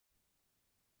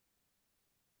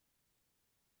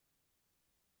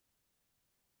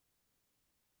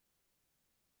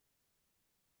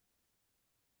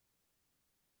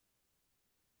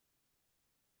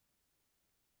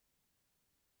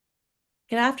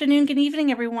Good afternoon, good evening,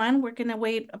 everyone. We're going to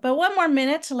wait about one more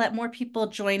minute to let more people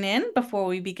join in before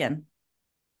we begin.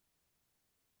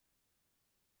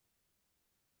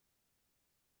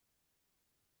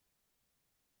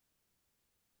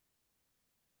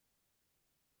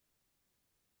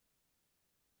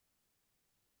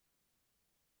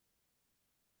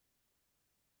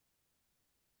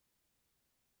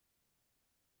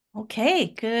 Okay,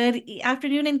 good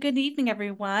afternoon and good evening,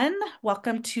 everyone.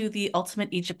 Welcome to the Ultimate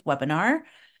Egypt webinar.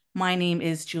 My name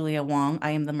is Julia Wong.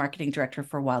 I am the Marketing Director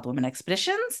for Wild Women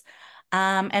Expeditions.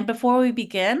 And before we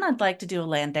begin, I'd like to do a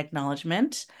land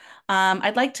acknowledgement.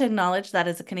 I'd like to acknowledge that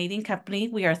as a Canadian company,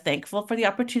 we are thankful for the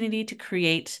opportunity to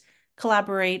create,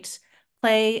 collaborate,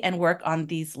 play, and work on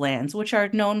these lands, which are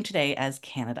known today as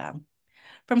Canada.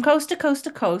 From coast to coast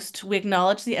to coast, we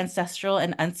acknowledge the ancestral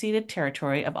and unceded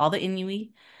territory of all the Inuit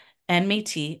and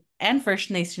Métis and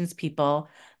First Nations people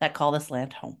that call this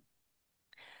land home.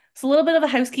 So a little bit of a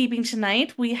housekeeping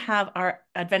tonight. We have our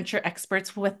adventure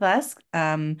experts with us,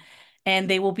 and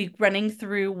they will be running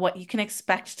through what you can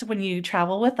expect when you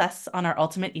travel with us on our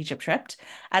Ultimate Egypt trip.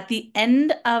 At the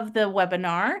end of the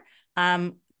webinar,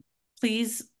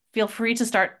 please feel free to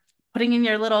start putting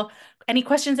in any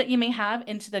questions that you may have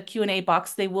into the Q&A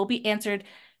box. They will be answered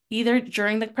either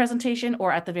during the presentation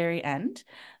or at the very end.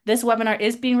 This webinar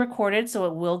is being recorded, so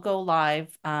it will go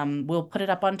live. We'll put it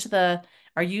up onto our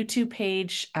YouTube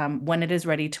page when it is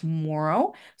ready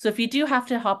tomorrow. So if you do have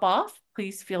to hop off,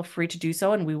 please feel free to do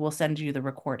so, and we will send you the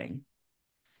recording.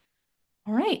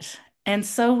 All right. And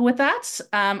so with that,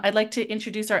 I'd like to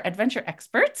introduce our adventure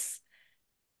experts.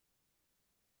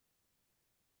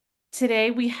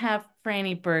 Today we have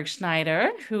Franny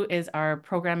Bergschneider, who is our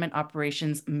Program and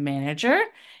Operations Manager,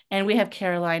 and we have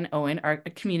Caroline Owen, our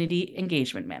Community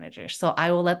Engagement Manager. So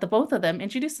I will let the both of them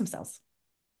introduce themselves.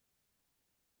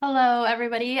 Hello,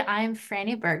 everybody. I'm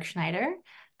Franny Bergschneider.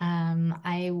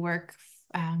 I work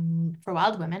for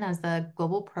Wild Women as the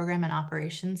Global Program and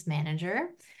Operations Manager.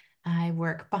 I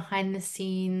work behind the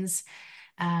scenes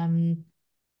on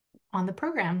the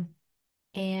program.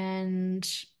 And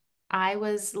I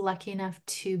was lucky enough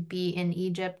to be in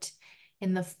Egypt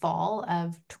in the fall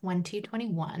of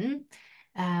 2021,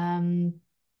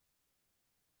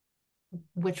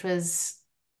 which was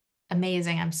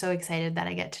amazing. I'm so excited that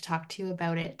I get to talk to you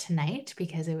about it tonight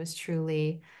because it was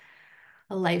truly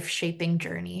a life-shaping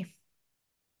journey.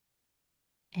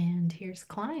 And here's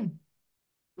Klein.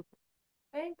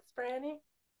 Thanks, Franny.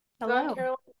 So I'm Hello.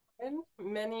 Caroline.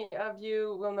 Many of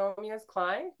you will know me as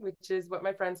Klein, which is what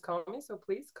my friends call me. So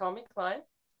please call me Klein.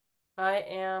 I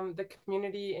am the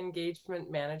Community Engagement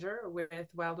Manager with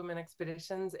Wild Women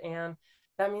Expeditions, and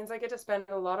that means I get to spend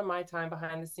a lot of my time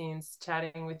behind the scenes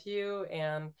chatting with you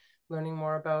and learning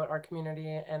more about our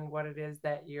community and what it is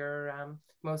that you're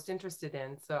most interested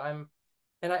in.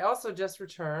 And I also just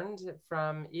returned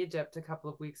from Egypt a couple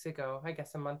of weeks ago, I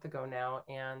guess a month ago now,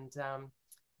 and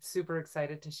super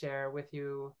excited to share with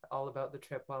you all about the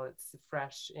trip while it's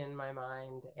fresh in my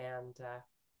mind and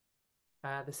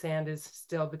the sand is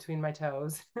still between my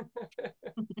toes.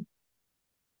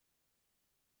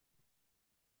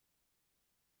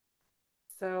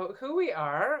 So who we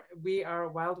are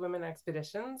Wild Women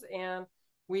Expeditions, and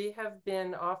we have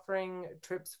been offering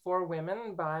trips for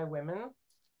women by women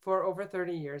for over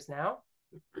 30 years now.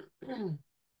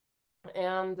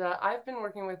 And I've been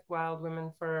working with Wild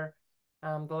Women for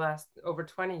the last over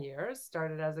 20 years,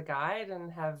 started as a guide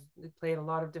and have played a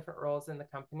lot of different roles in the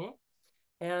company.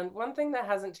 And one thing that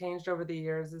hasn't changed over the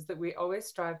years is that we always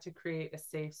strive to create a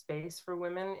safe space for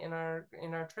women in our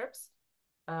trips,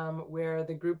 where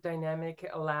the group dynamic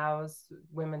allows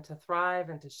women to thrive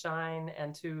and to shine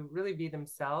and to really be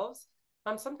themselves,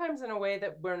 sometimes in a way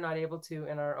that we're not able to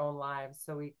in our own lives.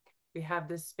 So we have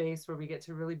this space where we get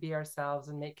to really be ourselves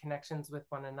and make connections with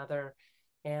one another.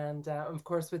 And of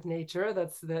course, with nature,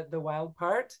 that's the wild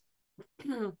part.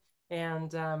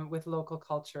 And with local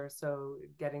culture, so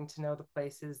getting to know the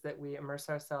places that we immerse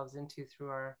ourselves into through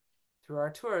our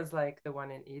tours, like the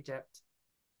one in Egypt.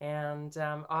 And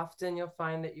often you'll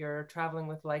find that you're traveling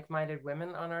with like-minded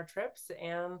women on our trips,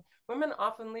 and women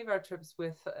often leave our trips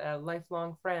with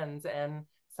lifelong friends and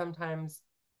sometimes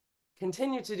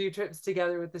continue to do trips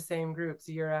together with the same groups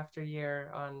year after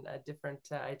year on different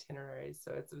itineraries.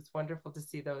 So it's wonderful to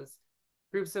see those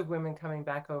groups of women coming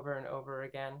back over and over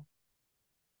again.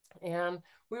 And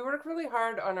we work really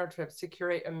hard on our trips to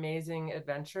curate amazing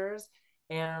adventures.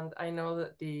 And I know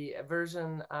that the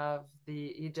version of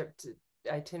the Egypt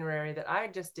itinerary that I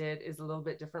just did is a little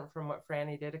bit different from what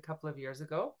Franny did a couple of years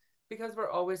ago. because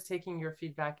we're always taking your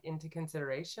feedback into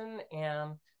consideration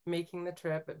and making the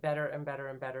trip better and better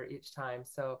and better each time.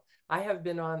 So I have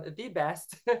been on the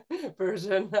best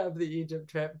version of the Egypt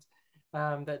trip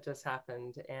that just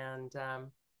happened, and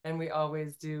we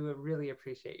always do really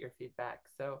appreciate your feedback.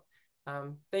 So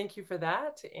thank you for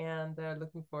that, and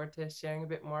looking forward to sharing a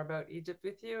bit more about Egypt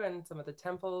with you and some of the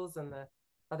temples and the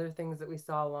other things that we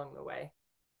saw along the way.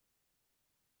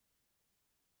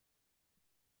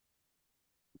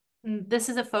 This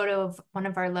is a photo of one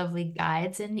of our lovely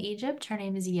guides in Egypt. Her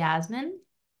name is Yasmin.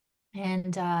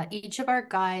 And each of our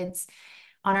guides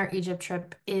on our Egypt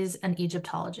trip is an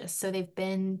Egyptologist. So they've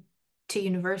been to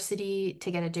university to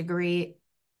get a degree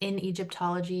in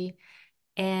Egyptology,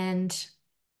 and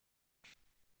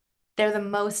they're the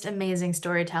most amazing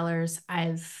storytellers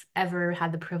I've ever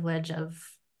had the privilege of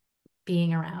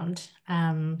being around.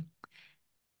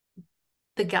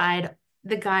 The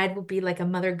guide will be like a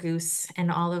mother goose,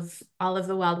 and all of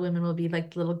the wild women will be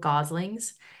like little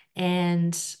goslings.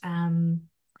 And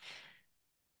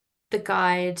the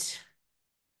guide,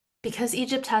 because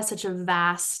Egypt has such a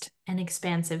vast and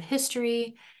expansive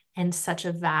history and such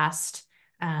a vast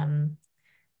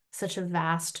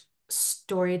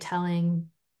storytelling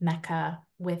mecca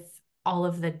with all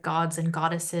of the gods and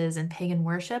goddesses and pagan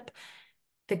worship,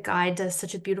 the guide does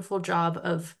such a beautiful job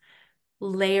of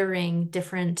layering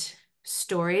different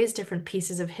stories, different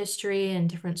pieces of history and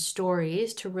different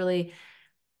stories to really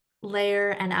layer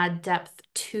and add depth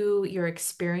to your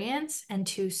experience and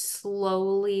to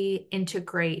slowly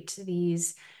integrate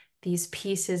these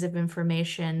pieces of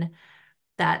information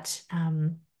that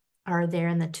are there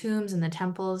in the tombs and the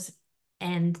temples,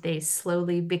 and they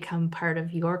slowly become part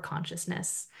of your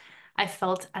consciousness. I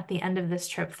felt at the end of this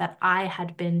trip that I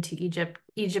had been to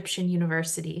Egyptian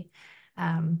University.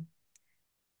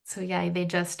 So yeah, they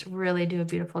just really do a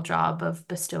beautiful job of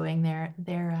bestowing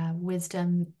their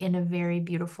wisdom in a very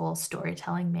beautiful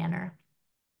storytelling manner.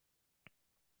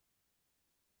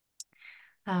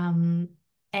 And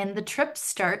the trip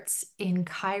starts in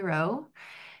Cairo.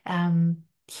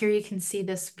 Here you can see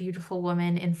this beautiful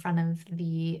woman in front of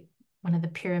one of the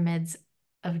pyramids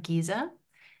of Giza.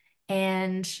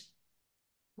 And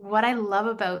what I love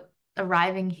about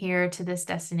arriving here to this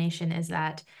destination is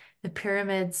that the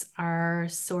pyramids are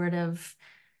sort of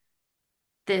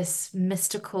this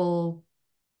mystical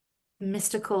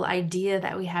idea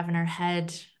that we have in our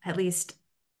head. At least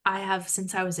I have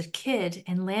since I was a kid,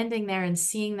 and landing there and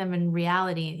seeing them in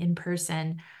reality in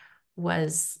person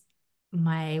was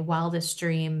my wildest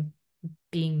dream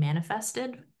being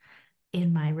manifested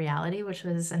in my reality, which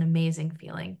was an amazing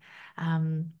feeling.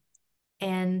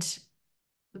 And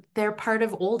they're part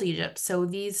of old Egypt. So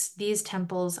these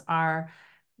temples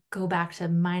go back to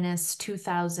minus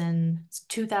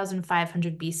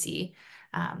 2500 BC,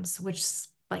 which is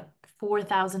like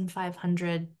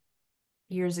 4,500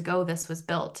 years ago this was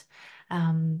built.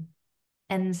 And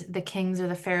the kings or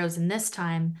the pharaohs in this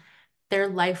time, their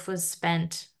life was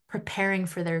spent preparing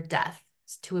for their death,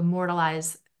 to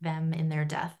immortalize them in their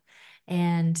death.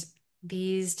 And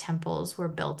these temples were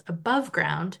built above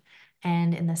ground,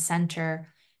 and in the center,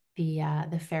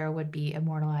 the pharaoh would be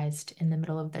immortalized in the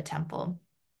middle of the temple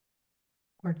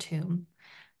or tomb.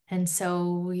 And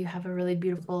so you have a really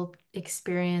beautiful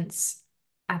experience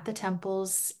at the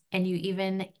temples, and you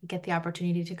even get the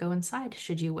opportunity to go inside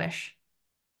should you wish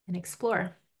and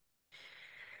explore.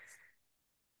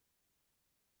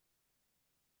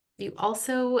 You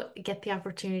also get the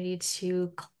opportunity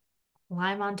to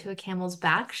climb onto a camel's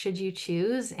back should you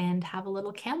choose and have a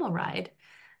little camel ride.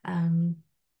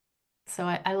 So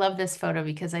I love this photo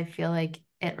because I feel like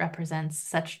it represents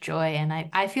such joy, and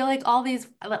I feel like all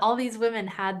these women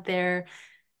had their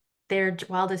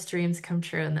wildest dreams come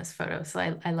true in this photo. So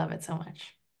I love it so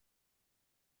much.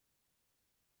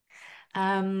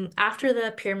 After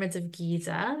the pyramids of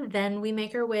Giza, then we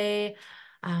make our way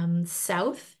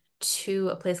south to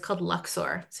a place called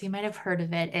Luxor. So you might have heard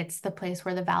of it. It's the place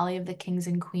where the Valley of the Kings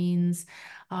and Queens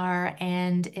are,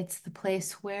 and it's the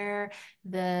place where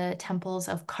the temples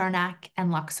of Karnak and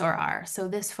Luxor are. So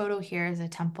this photo here is a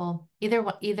temple, either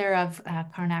of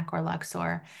Karnak or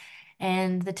Luxor,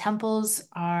 and the temples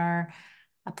are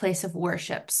a place of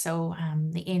worship. So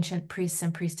the ancient priests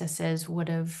and priestesses would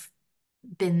have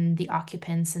been the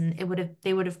occupants, and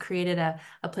they would have created a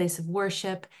place of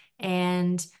worship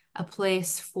and a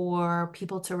place for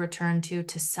people to return to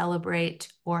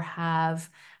celebrate or have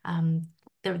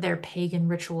their pagan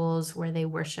rituals where they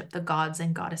worship the gods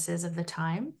and goddesses of the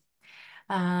time.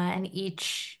 And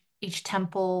each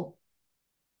temple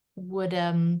would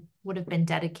have been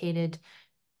dedicated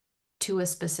to a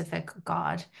specific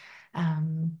god.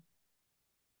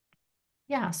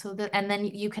 Yeah, so and then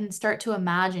you can start to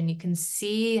imagine, you can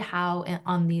see how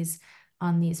on these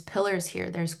pillars here,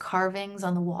 there's carvings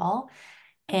on the wall,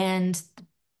 and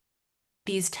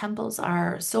these temples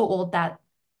are so old that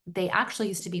they actually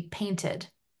used to be painted,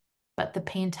 but the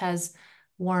paint has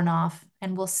worn off,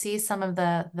 and we'll see some of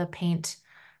the paint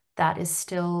that is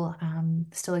still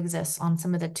exists on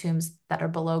some of the tombs that are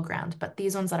below ground, but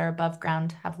these ones that are above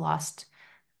ground have lost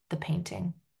the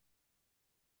painting.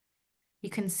 You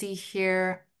can see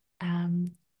here,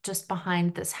 just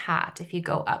behind this hat, if you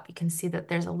go up, you can see that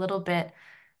there's a little bit,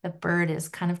 the bird is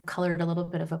kind of colored a little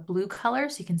bit of a blue color.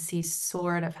 So you can see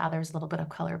sort of how there's a little bit of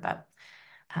color, but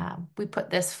we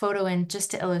put this photo in just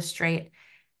to illustrate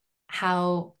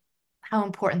how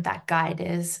important that guide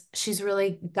is. She's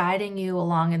really guiding you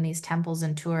along in these temples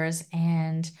and tours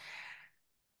and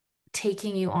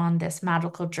taking you on this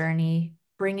magical journey,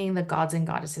 bringing the gods and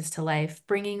goddesses to life,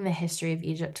 bringing the history of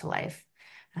Egypt to life.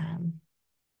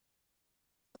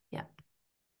 Yeah.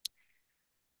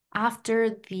 After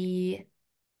the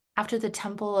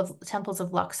temples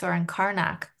of Luxor and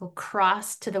Karnak, we'll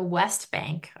cross to the west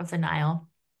bank of the Nile,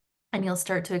 and you'll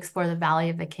start to explore the Valley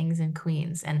of the Kings and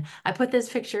Queens. And I put this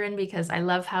picture in because I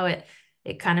love how it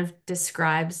kind of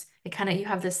describes it. Kind of, you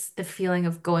have the feeling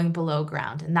of going below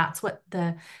ground, and that's what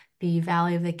the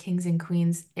Valley of the Kings and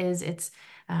Queens is. It's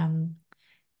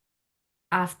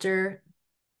after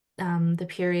the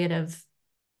period of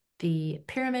the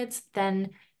pyramids,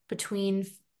 then between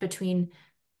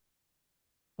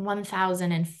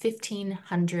 1000 and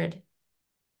 1500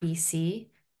 BC,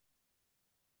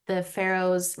 the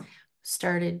pharaohs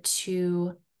started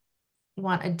to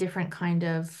want a different kind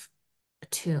of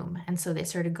tomb. And so they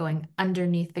started going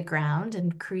underneath the ground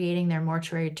and creating their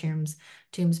mortuary tombs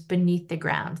beneath the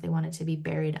ground. They wanted to be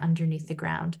buried underneath the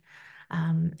ground.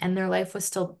 And their life was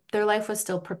still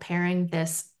preparing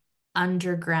this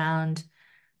underground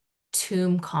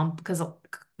tomb because a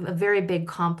very big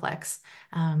complex.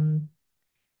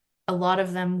 A lot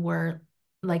of them were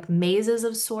like mazes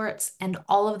of sorts, and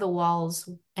all of the walls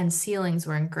and ceilings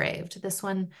were engraved. This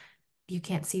one, you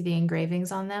can't see the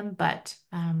engravings on them, but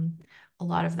a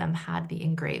lot of them had the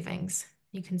engravings.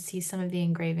 You can see some of the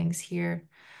engravings here.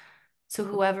 So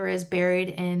whoever is buried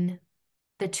in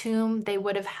the tomb, they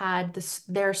would have had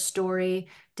their story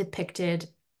depicted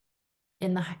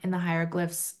in the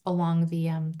hieroglyphs along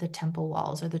the temple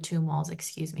walls, or the tomb walls,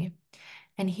 excuse me.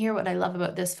 And here, what I love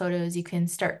about this photo is you can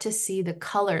start to see the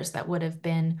colors that would have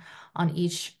been on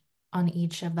each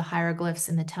of the hieroglyphs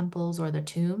in the temples or the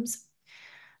tombs,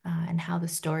 and how the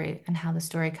story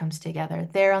comes together.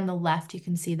 There on the left, you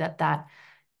can see that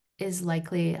is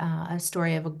likely a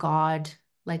story of a god,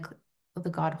 like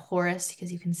the god Horus,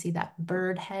 because you can see that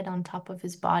bird head on top of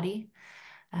his body.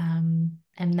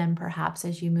 And then perhaps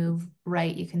as you move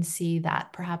right, you can see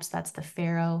that perhaps that's the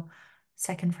pharaoh,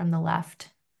 second from the left.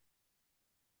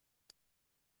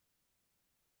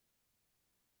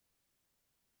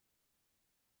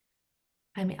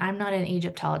 I mean, I'm not an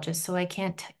Egyptologist, so I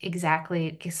can't exactly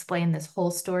explain this whole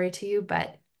story to you,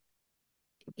 but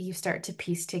you start to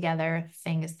piece together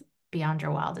things beyond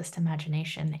your wildest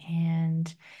imagination,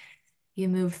 and you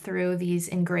move through these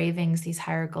engravings, these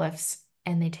hieroglyphs,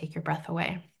 and they take your breath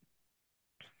away.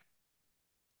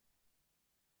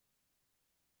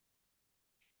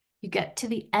 You get to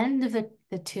the end of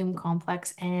the tomb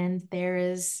complex, and there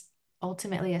is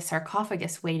ultimately a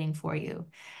sarcophagus waiting for you.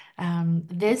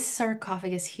 This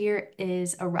sarcophagus here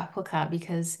is a replica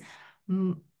because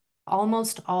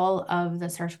almost all of the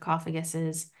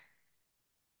sarcophaguses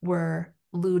were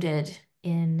looted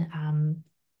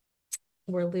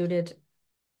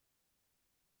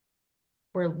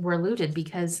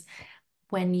because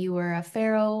when you were a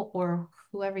pharaoh or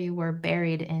whoever you were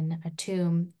buried in a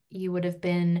tomb, you would have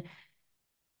been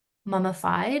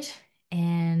mummified,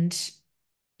 and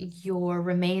your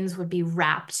remains would be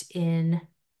wrapped in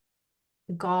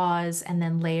gauze and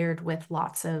then layered with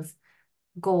lots of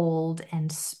gold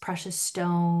and precious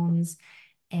stones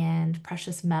and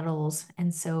precious metals.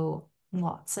 And so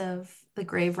lots of the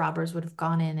grave robbers would have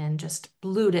gone in and just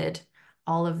looted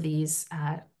all of these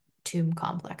tomb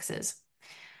complexes.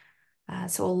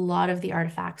 So a lot of the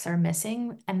artifacts are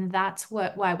missing, and that's why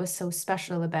it was so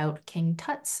special about King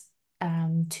Tut's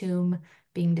tomb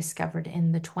being discovered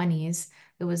in the 20s.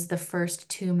 It was the first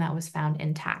tomb that was found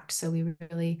intact. So we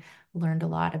really learned a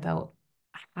lot about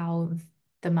how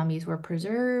the mummies were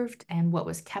preserved and what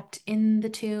was kept in the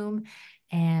tomb,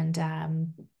 and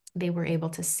they were able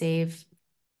to save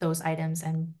those items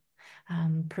and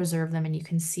preserve them, and you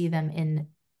can see them in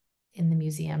the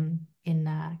museum in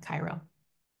Cairo.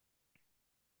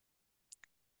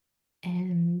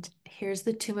 And here's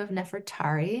the tomb of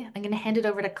Nefertari. I'm going to hand it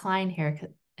over to Klein here,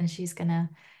 and she's going to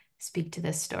speak to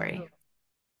this story.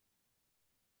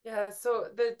 Yeah, so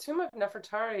the tomb of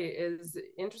Nefertari is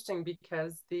interesting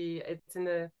because it's in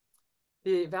the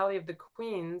Valley of the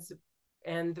Queens,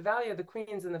 and the Valley of the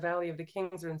Queens and the Valley of the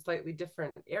Kings are in slightly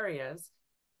different areas.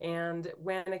 And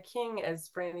when a king, as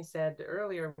Franny said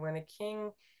earlier, when a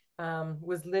king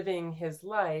was living his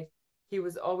life, he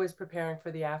was always preparing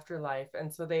for the afterlife.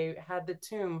 And so they had the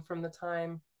tomb from the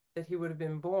time that he would have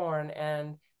been born,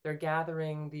 and they're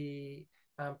gathering the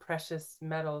precious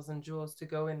metals and jewels to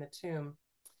go in the tomb.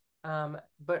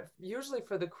 But usually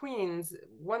for the queens,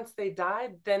 once they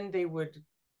died, then they would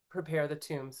prepare the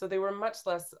tomb. So they were much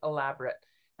less elaborate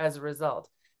as a result.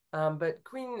 But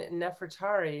Queen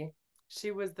Nefertari,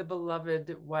 she was the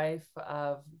beloved wife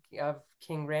of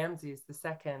King Ramses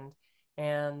II.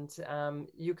 And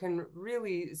you can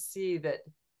really see that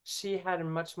she had a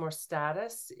much more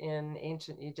status in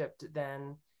ancient Egypt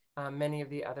than many of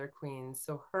the other queens.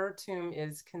 So her tomb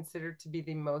is considered to be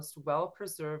the most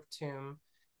well-preserved tomb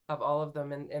of all of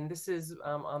them. And this is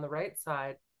on the right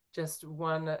side, just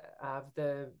one of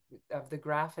the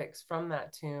graphics from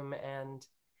that tomb. And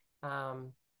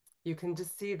you can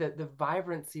just see the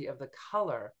vibrancy of the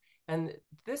color. And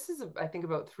this is, I think,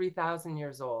 about 3,000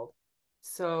 years old.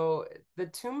 So the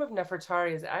tomb of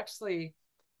Nefertari is actually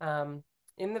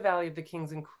in the Valley of the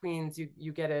Kings and Queens.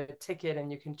 You get a ticket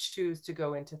and you can choose to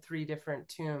go into 3 different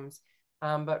tombs.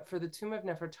 But for the tomb of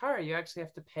Nefertari, you actually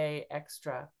have to pay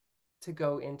extra to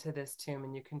go into this tomb,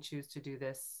 and you can choose to do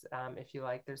this if you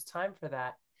like. There's time for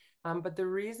that. But the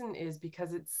reason is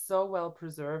because it's so well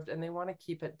preserved, and they want to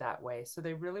keep it that way. So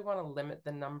they really want to limit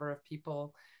the number of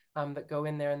people that go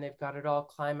in there, and they've got it all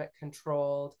climate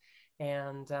controlled.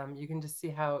 And you can just see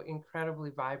how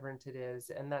incredibly vibrant it is.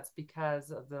 And that's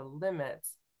because of the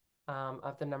limits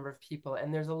of the number of people.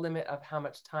 And there's a limit of how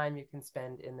much time you can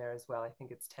spend in there as well. I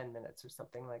think it's 10 minutes or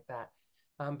something like that.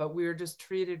 But we were just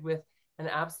treated with an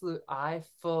absolute eye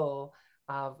full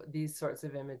of these sorts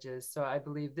of images. So I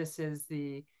believe this is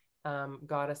the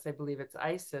goddess, I believe it's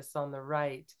Isis on the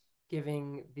right,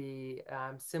 giving the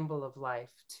symbol of life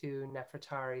to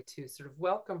Nefertari to sort of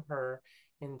welcome her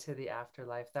into the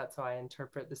afterlife. That's how I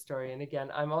interpret the story. And again,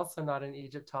 I'm also not an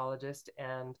Egyptologist.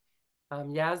 And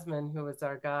Yasmin, who was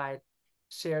our guide,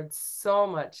 shared so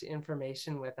much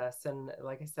information with us. And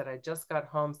like I said, I just got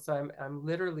home, so I'm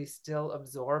literally still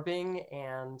absorbing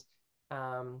and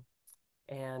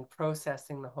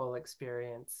processing the whole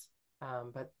experience.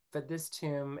 But this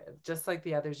tomb, just like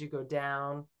the others, you go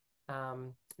down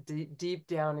deep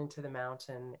down into the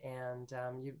mountain, and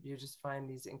you just find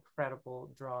these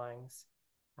incredible drawings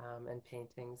and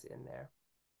paintings in there.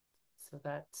 So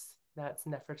that's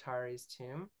Nefertari's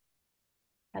tomb.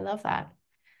 I love that.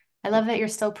 I love that you're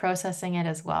still processing it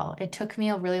as well. It took me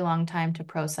a really long time to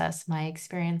process my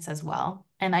experience as well.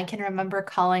 And I can remember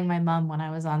calling my mom when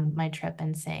I was on my trip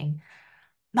and saying,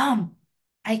 "Mom,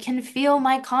 I can feel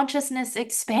my consciousness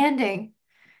expanding."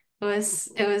 It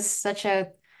was such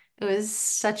a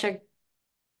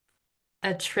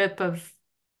trip of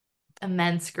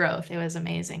immense growth. It was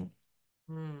amazing.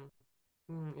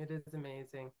 It is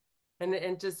amazing.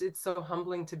 And just it's so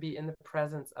humbling to be in the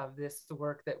presence of this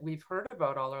work that we've heard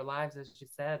about all our lives, as you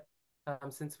said,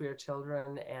 since we were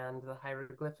children, and the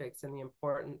hieroglyphics and the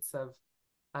importance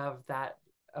of that,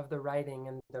 of the writing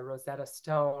and the Rosetta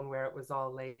Stone where it was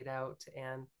all laid out,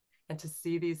 and to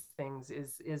see these things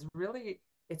is really,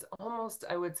 it's almost,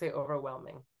 I would say,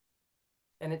 overwhelming,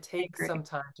 and it takes some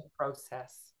time to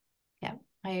process. Yeah,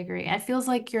 I agree. It feels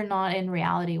like you're not in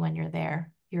reality when you're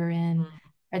there. You're in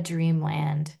a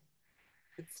dreamland.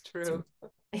 It's true.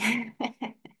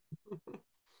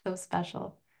 So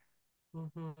special.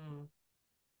 Mm-hmm.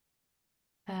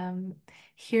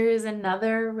 Here's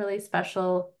another really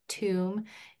special tomb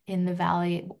in the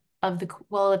Valley of the,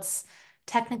 well, it's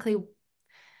technically,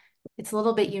 it's a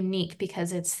little bit unique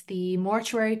because it's the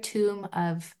mortuary tomb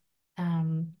of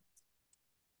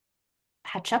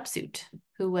Hatshepsut,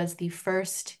 who was the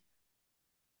first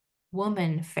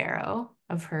woman pharaoh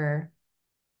of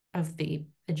the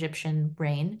Egyptian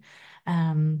reign.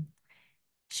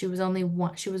 She was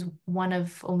one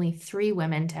of only 3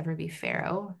 women to ever be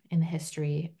pharaoh in the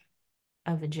history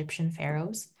of Egyptian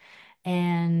pharaohs.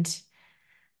 And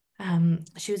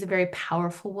she was a very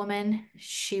powerful woman.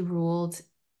 She ruled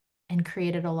and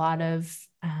created a lot of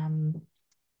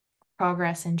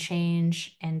progress and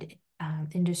change and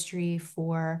industry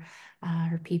for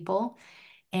her people.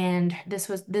 And this,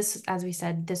 as we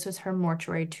said, this was her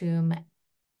mortuary tomb.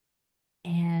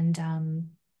 And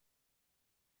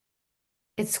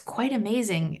it's quite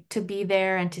amazing to be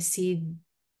there and to see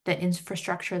the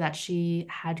infrastructure that she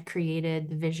had created,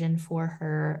 the vision for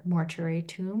her mortuary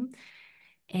tomb.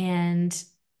 And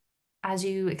as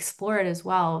you explore it as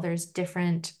well, there's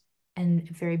different and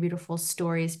very beautiful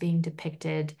stories being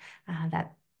depicted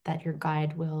that your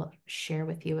guide will share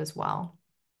with you as well.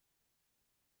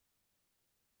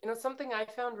 You know, something I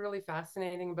found really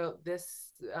fascinating about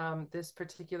this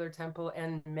particular temple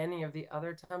and many of the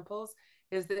other temples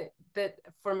is that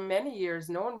for many years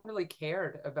no one really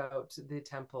cared about the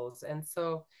temples, and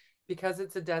so because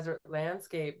it's a desert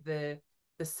landscape, the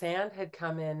sand had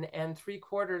come in and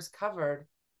three-quarters covered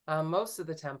most of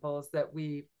the temples that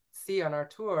we see on our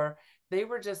tour. They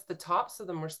were just, the tops of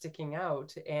them were sticking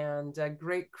out, and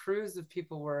great crews of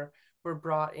people were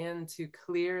brought in to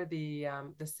clear the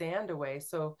sand away.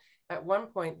 So at one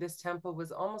point, this temple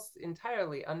was almost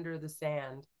entirely under the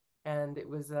sand, and it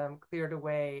was cleared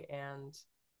away, and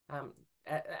um,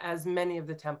 as many of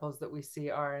the temples that we see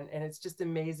are. And it's just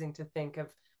amazing to think of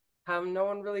how no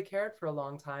one really cared for a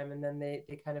long time, and then they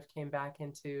kind of came back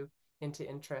into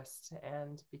interest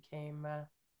and became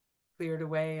cleared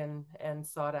away and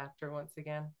sought after once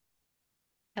again.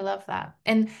 I love that.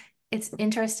 And it's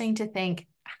interesting to think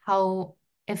how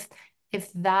if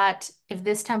if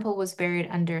this temple was buried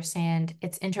under sand,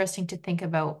 it's interesting to think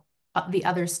about the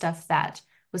other stuff that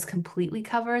was completely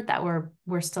covered that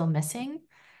we're still missing.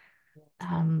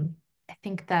 I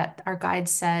think that our guide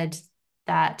said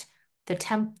that the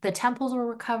temples were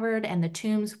recovered and the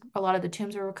tombs, a lot of the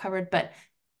tombs were recovered, but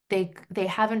they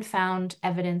haven't found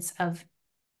evidence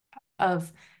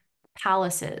of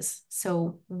palaces.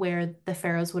 So where the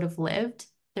pharaohs would have lived,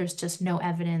 there's just no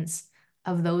evidence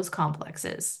of those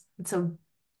complexes. So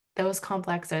those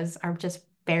complexes are just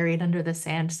buried under the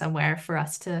sand somewhere for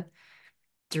us to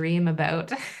dream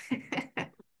about.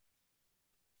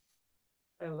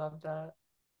 I love that.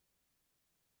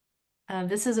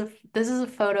 This is a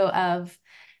photo of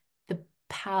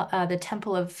the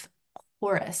temple of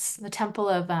Horus, the temple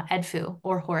of Edfu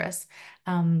or Horus.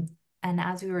 And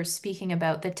as we were speaking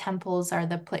about, the temples are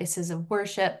the places of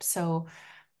worship. So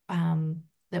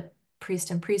the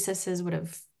priest and priestesses would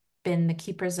have been the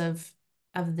keepers of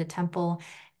the temple,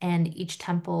 and each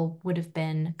temple would have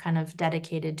been kind of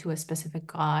dedicated to a specific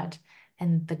god.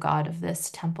 And the god of this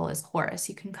temple is Horus.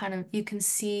 You can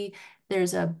see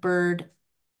there's a bird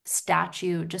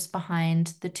statue just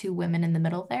behind the two women in the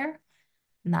middle there.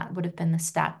 And that would have been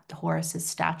the Horus's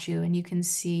statue. And you can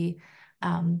see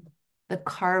the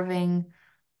carving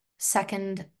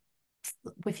second,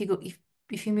 if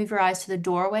you move your eyes to the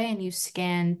doorway and you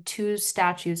scan two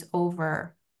statues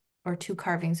over or two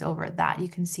carvings over, that you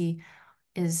can see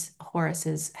is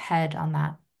Horus's head on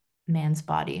that man's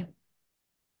body.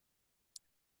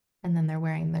 And then they're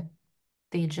wearing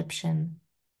the Egyptian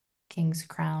king's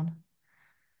crown.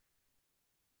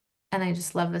 And I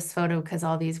just love this photo because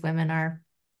all these women are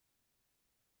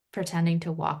pretending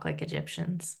to walk like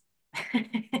Egyptians.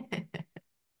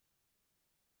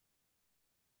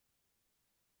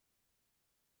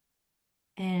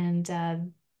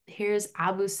 And here's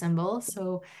Abu Simbel.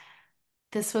 So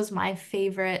this was my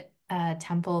favorite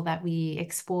temple that we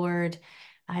explored.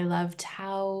 I loved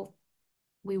how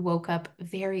we woke up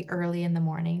very early in the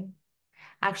morning.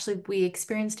 Actually, we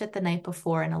experienced it the night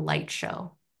before in a light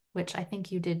show, which I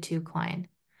think you did too, Klein.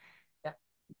 Yeah.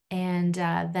 And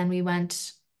then we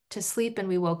went to sleep and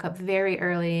we woke up very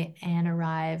early and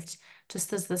arrived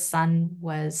just as the sun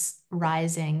was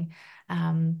rising.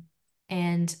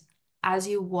 And as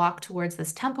you walk towards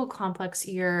this temple complex,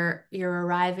 you're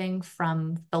arriving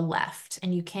from the left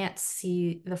and you can't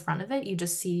see the front of it. You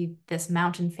just see this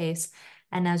mountain face.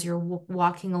 And as you're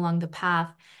walking along the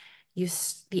path,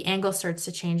 the angle starts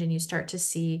to change and you start to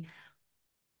see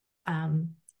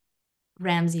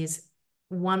Ramses,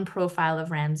 one profile of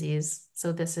Ramses.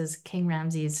 So this is King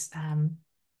Ramses'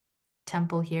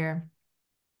 temple here.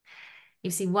 You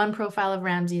see one profile of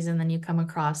Ramses, and then you come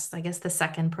across, I guess the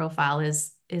second profile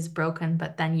is broken,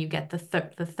 but then you get the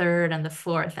third and the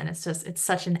fourth, and it's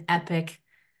such an epic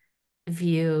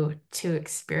view to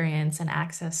experience and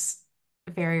access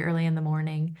very early in the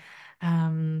morning.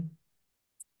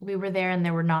 We were there and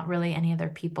there were not really any other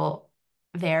people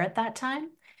there at that time,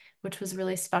 which was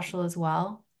really special as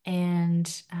well. And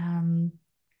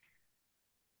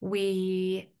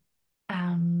we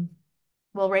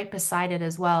well, right beside it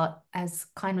as well, as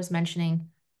Klein was mentioning,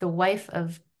 the wife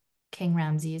of King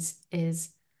Ramses is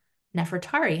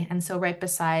Nefertari. And so right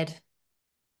beside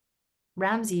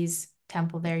Ramses'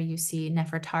 temple there, you see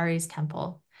Nefertari's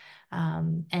temple.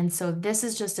 And so this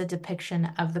is just a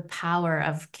depiction of the power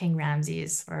of King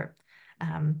Ramses, or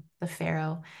the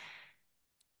pharaoh.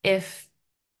 If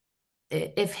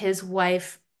his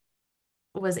wife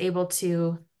was able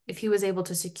to, if he was able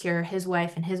to secure his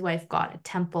wife and his wife got a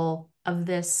temple of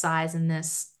this size and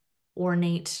this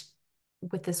ornate,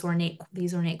 with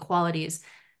these ornate qualities,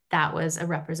 that was a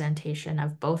representation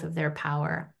of both of their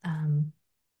power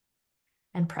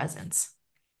and presence,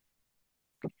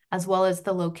 as well as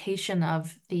the location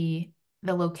of the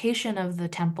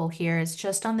temple here is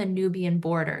just on the Nubian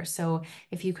border. So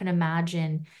if you can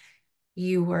imagine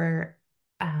you were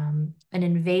an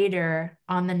invader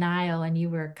on the Nile and you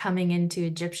were coming into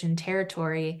Egyptian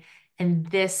territory, and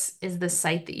this is the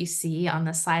site that you see on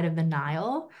the side of the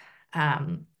Nile,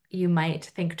 you might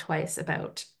think twice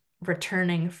about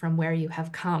returning from where you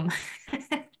have come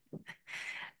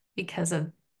because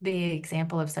of the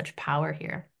example of such power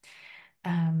here.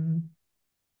 Klein,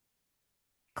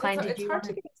 did It's you hard want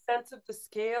to to? get a sense of the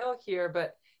scale here,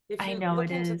 but if I you know it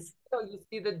look into the is. scale, you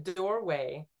see the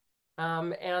doorway.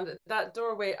 And that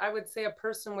doorway, I would say a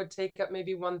person would take up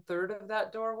maybe 1/3 of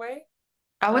that doorway.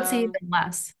 I would say Um, even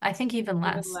less. I think even even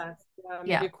less. less, yeah, maybe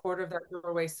Yeah. a quarter of that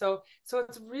doorway. So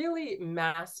it's really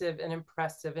massive and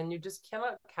impressive, and you just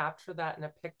cannot capture that in a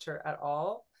picture at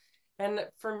all. And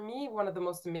for me, one of the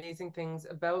most amazing things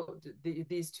about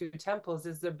these two temples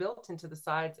is they're built into the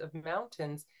sides of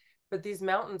mountains, but these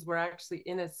mountains were actually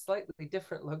in a slightly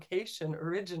different location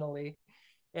originally,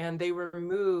 and they were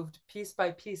moved piece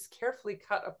by piece, carefully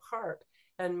cut apart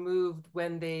and moved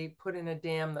when they put in a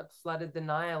dam that flooded the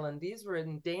Nile. And these were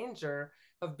in danger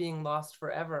of being lost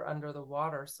forever under the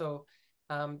water. So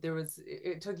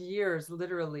it took years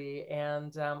literally,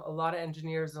 and a lot of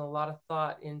engineers and a lot of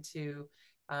thought into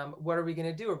what are we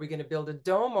going to do? Are we going to build a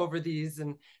dome over these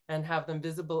and have them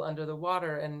visible under the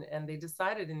water? And they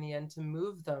decided in the end to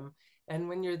move them. And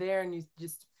when you're there and you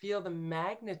just feel the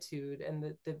magnitude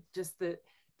and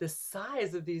the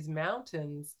size of these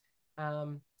mountains,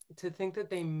 to think that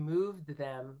they moved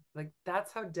them, like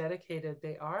that's how dedicated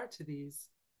they are to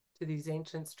these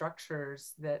ancient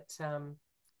structures, that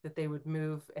they would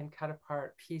move and cut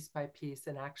apart piece by piece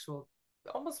an actual,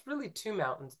 almost really two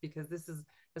mountains, because this is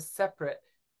a separate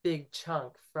big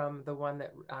chunk from the one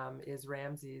that is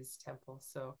Ramses temple.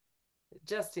 So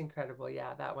just incredible.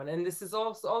 Yeah, that one. And this is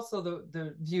also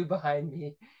the view behind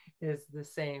me is the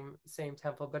same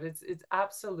temple, but it's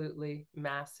absolutely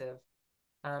massive.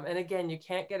 And again, you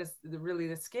can't get really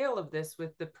the scale of this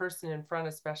with the person in front,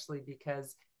 especially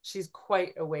because she's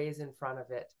quite a ways in front of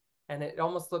it, and it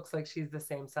almost looks like she's the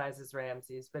same size as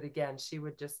Ramses. But again, she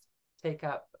would just take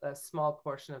up a small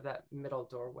portion of that middle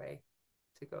doorway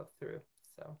to go through.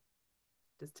 So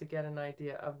just to get an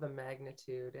idea of the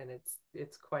magnitude, and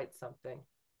it's quite something.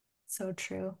 So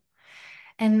true.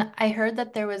 And I heard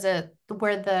that there was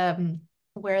where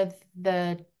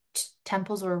the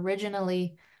temples were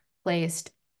originally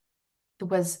placed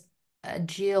was a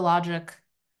geologic,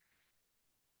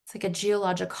 it's like a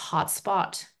geologic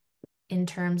hotspot in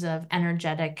terms of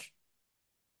energetic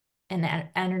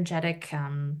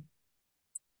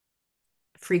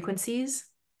frequencies.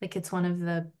 Like it's one of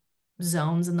the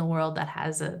zones in the world that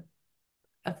has a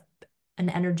an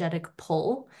energetic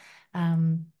pull.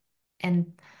 And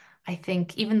I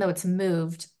think even though it's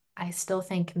moved, I still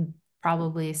think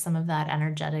probably some of that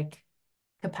energetic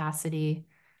capacity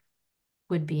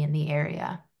would be in the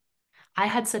area. I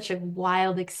had such a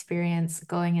wild experience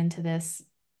going into this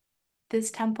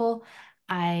temple.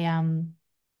 I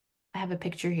have a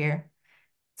picture here.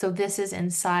 So this is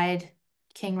inside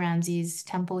King Ramses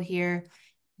temple here.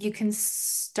 You can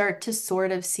start to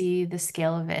sort of see the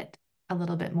scale of it a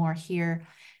little bit more here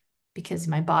because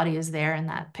my body is there in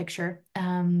that picture.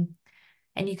 And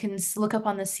you can look up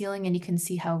on the ceiling and you can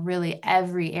see how really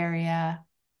every area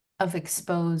of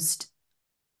exposed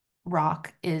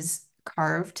rock is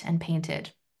carved and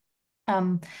painted.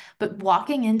 But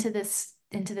walking into this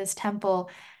temple,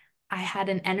 I had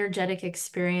an energetic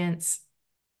experience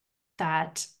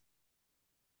that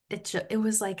it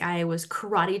was like I was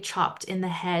karate chopped in the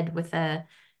head with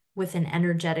an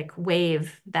energetic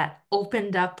wave that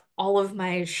opened up all of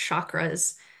my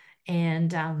chakras.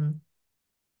 And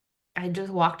I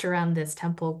just walked around this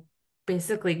temple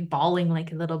basically bawling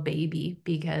like a little baby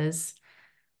because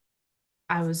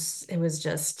it was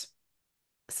just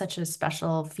such a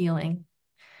special feeling.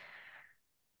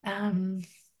 Um,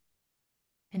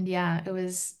 and yeah, it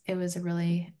was a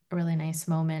really nice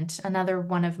moment. Another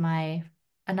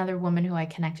woman who I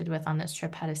connected with on this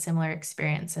trip had a similar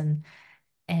experience, and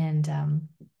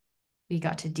we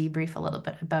got to debrief a little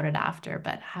bit about it after,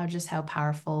 but how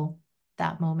powerful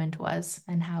that moment was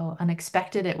and how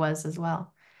unexpected it was as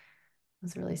well. It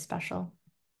was really special.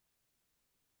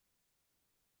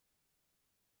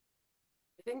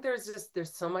 I think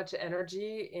there's so much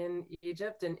energy in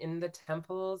Egypt and in the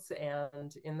temples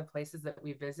and in the places that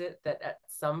we visit that at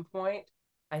some point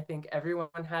I think everyone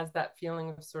has that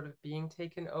feeling of sort of being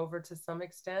taken over to some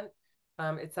extent.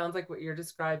 It sounds like what you're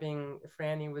describing,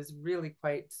 Franny, was really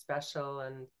quite special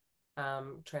and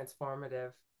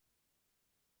transformative.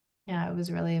 Yeah, it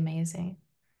was really amazing.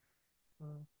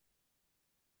 Mm.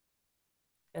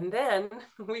 And then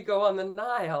we go on the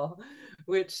Nile,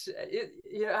 which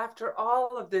after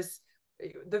all of this,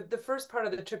 the first part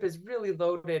of the trip is really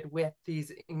loaded with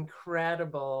these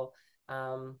incredible,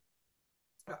 um,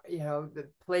 the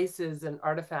places and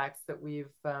artifacts that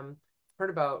we've heard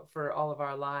about for all of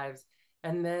our lives.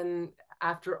 And then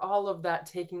after all of that,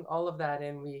 taking all of that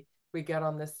in, we get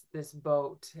on this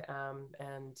boat,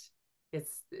 and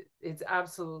it's it's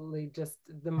absolutely just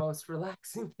the most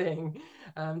relaxing thing,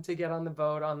 to get on the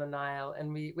boat on the Nile.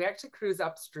 And we actually cruise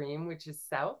upstream, which is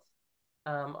south,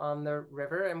 on the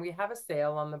river, and we have a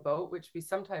sail on the boat, which we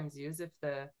sometimes use if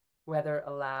the weather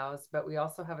allows, but we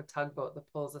also have a tugboat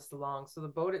that pulls us along. So the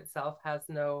boat itself has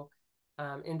no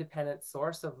independent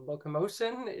source of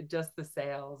locomotion, just the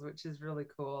sails, which is really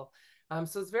cool.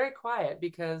 So it's very quiet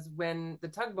because when the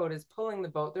tugboat is pulling the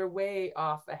boat, they're way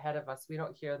off ahead of us. We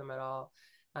don't hear them at all.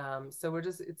 So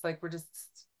it's like we're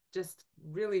just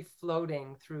really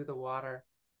floating through the water.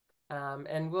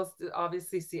 And we'll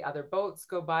obviously see other boats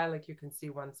go by, like you can see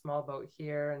one small boat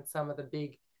here and some of the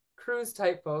big cruise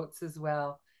type boats as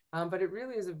well. But it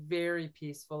really is a very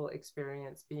peaceful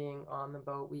experience being on the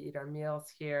boat. We eat our meals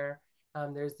here.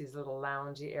 There's these little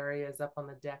loungy areas up on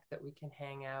the deck that we can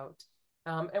hang out.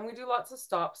 And we do lots of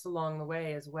stops along the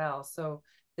way as well. So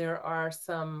there are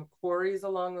some quarries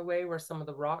along the way where some of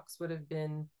the rocks would have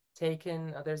been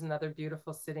taken. There's another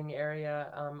beautiful sitting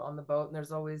area on the boat, and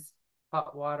there's always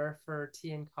hot water for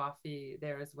tea and coffee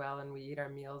there as well. And we eat our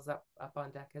meals up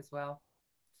on deck as well.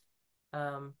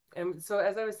 And so,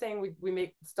 as I was saying, we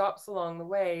make stops along the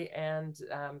way, and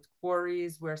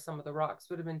quarries where some of the rocks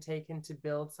would have been taken to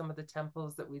build some of the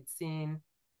temples that we'd seen.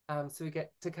 So we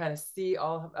get to kind of see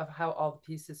all of how all the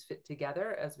pieces fit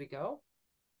together as we go.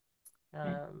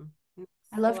 Um,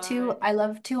 I love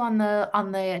too on the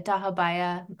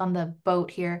Dahabaya on the boat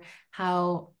here,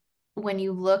 how when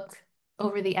you look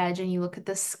over the edge and you look at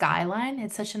the skyline,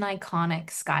 it's such an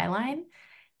iconic skyline,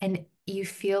 and you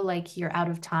feel like you're out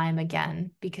of time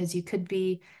again because you could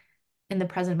be in the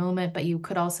present moment, but you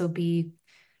could also be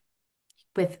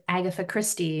with Agatha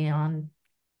Christie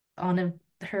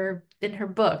her in her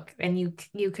book, and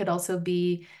you could also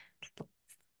be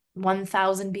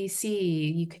 1000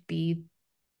 BC. You could be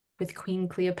with Queen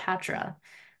Cleopatra.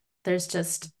 It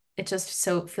just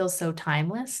so feels so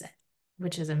timeless,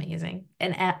 which is amazing,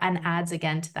 and adds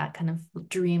again to that kind of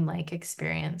dreamlike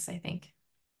experience, I think.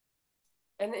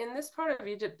 And in this part of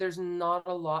Egypt, there's not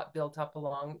a lot built up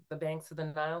along the banks of the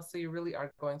Nile. So you really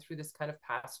are going through this kind of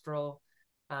pastoral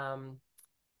um,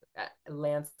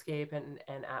 landscape and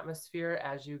atmosphere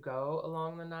as you go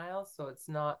along the Nile. So it's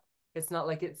not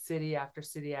like it's city after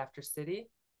city after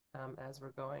city, as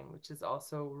we're going, which is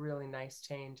also really nice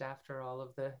change after all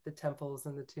of the temples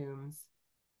and the tombs.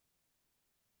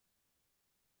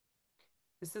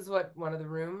 This is what one of the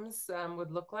rooms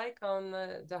would look like on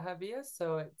the Dahabia.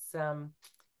 So it's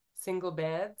single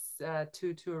beds,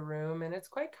 two to a room, and it's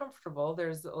quite comfortable.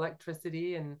 There's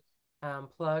electricity and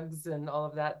plugs and all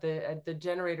of that. The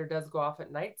generator does go off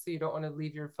at night, so you don't want to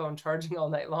leave your phone charging all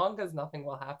night long because nothing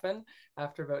will happen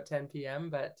after about 10 p.m.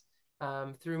 But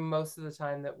through most of the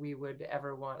time that we would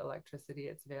ever want electricity,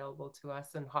 it's available to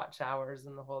us, and hot showers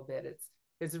and the whole bit.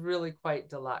 It's really quite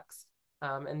deluxe.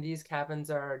 And these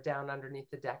cabins are down underneath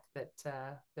the deck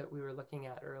that we were looking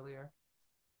at earlier.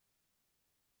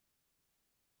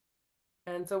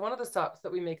 And so one of the stops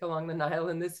that we make along the Nile,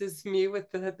 and this is me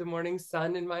with the morning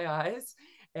sun in my eyes,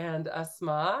 and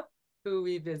Asma, who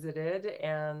we visited,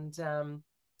 and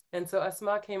so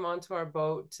Asma came onto our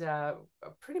boat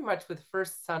pretty much with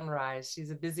first sunrise. She's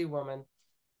a busy woman,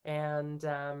 and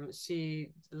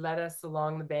she led us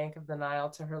along the bank of the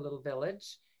Nile to her little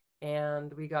village,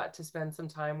 and we got to spend some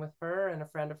time with her. And a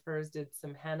friend of hers did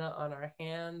some henna on our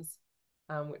hands,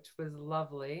 which was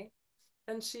lovely.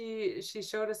 And she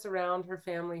showed us around her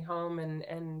family home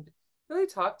and really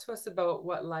talked to us about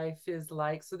what life is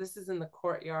like. So this is in the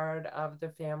courtyard of the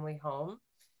family home,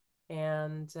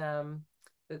 and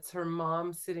it's her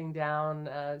mom sitting down.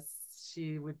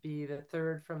 She would be the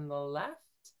third from the left,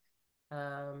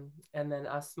 and then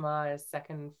Asma is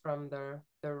second from the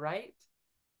right,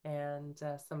 and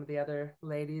some of the other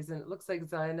ladies, and it looks like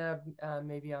Zainab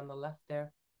maybe on the left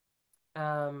there.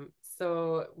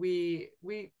 So we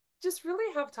just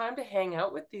really have time to hang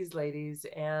out with these ladies,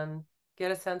 and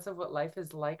get a sense of what life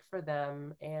is like for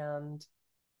them, and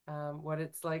what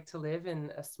it's like to live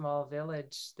in a small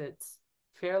village that's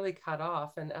fairly cut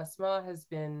off. And Asma has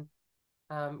been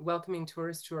welcoming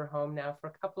tourists to her home now for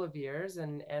a couple of years,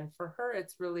 and for her,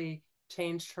 it's really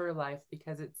changed her life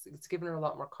because it's given her a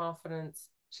lot more confidence.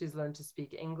 She's learned to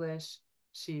speak English.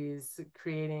 She's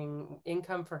creating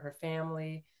income for her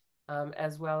family,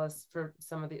 as well as for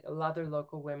some of the other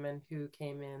local women who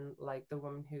came in, like the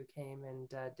woman who came and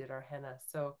did our henna.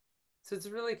 So it's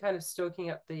really kind of stoking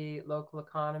up the local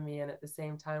economy, and at the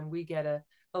same time, we get a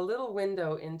little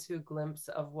window into a glimpse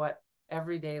of what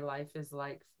everyday life is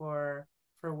like for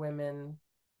women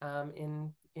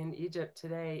in Egypt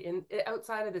today, in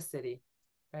outside of the city,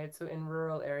 right? So in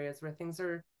rural areas where things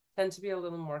are tend to be a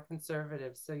little more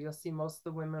conservative. So you'll see most of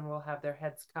the women will have their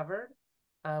heads covered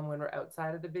when we're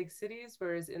outside of the big cities,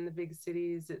 whereas in the big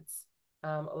cities it's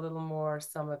a little more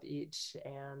some of each.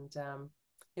 And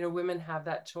you know, women have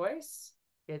that choice.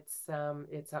 It's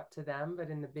up to them. But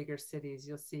in the bigger cities,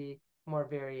 you'll see more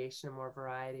variation and more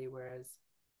variety, whereas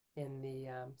in the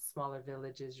smaller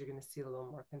villages, you're going to see a little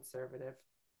more conservative.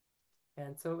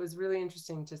 And so it was really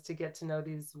interesting just to get to know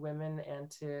these women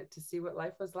and to see what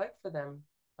life was like for them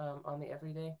on the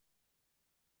everyday.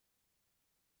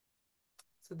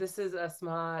 So this is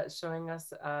Asma showing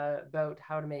us about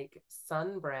how to make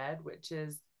sun bread, which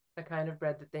is a kind of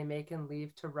bread that they make and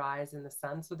leave to rise in the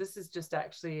sun. So this is just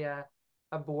actually a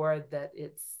board that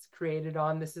it's created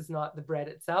on. This is not the bread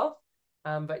itself,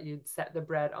 but you'd set the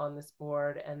bread on this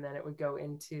board and then it would go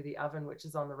into the oven, which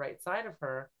is on the right side of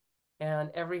her. And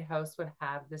every house would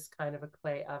have this kind of a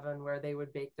clay oven where they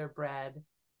would bake their bread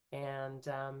and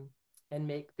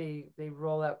make they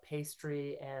roll out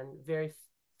pastry and very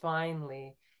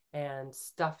finely and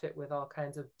stuff it with all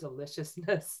kinds of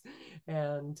deliciousness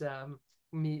and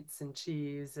meats and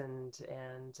cheese and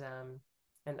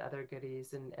other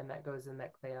goodies, and that goes in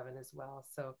that clay oven as well.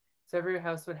 So every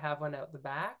house would have one out the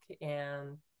back,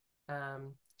 and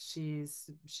she's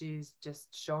just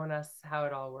showing us how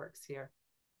it all works here.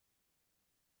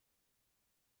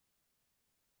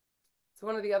 So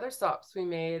one of the other stops we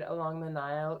made along the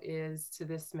Nile is to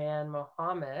this man,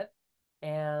 Mohammed.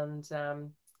 And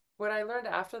what I learned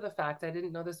after the fact, I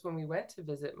didn't know this when we went to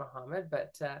visit Mohammed,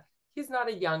 but he's not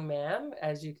a young man,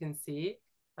 as you can see.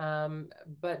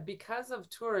 But because of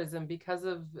tourism, because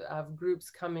of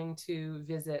groups coming to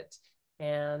visit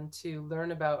and to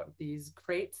learn about these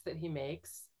crates that he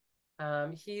makes,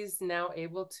 he's now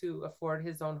able to afford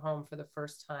his own home for the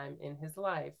first time in his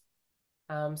life.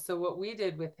 So what we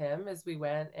did with him is we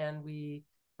went and we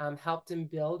helped him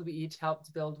build. We each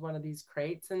helped build one of these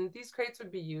crates, and these crates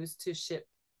would be used to ship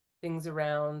things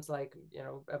around, like, you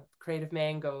know, a crate of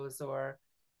mangoes or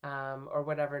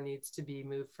whatever needs to be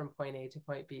moved from point A to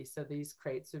point B. So these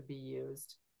crates would be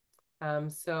used.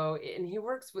 And he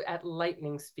works at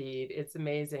lightning speed. It's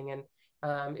amazing.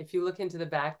 And if you look into the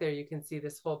back there, you can see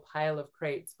this whole pile of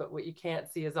crates. But what you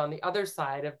can't see is on the other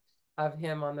side of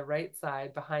him, on the right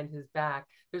side behind his back,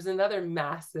 there's another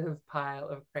massive pile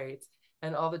of crates.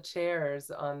 And all the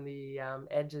chairs on the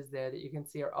edges there that you can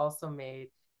see are also made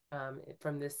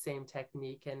from this same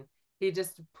technique. And he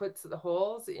just puts the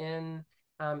holes in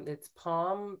it's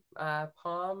palm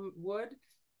wood,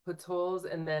 puts holes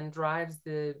and then drives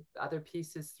the other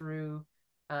pieces through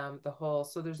the hole.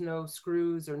 So there's no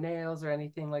screws or nails or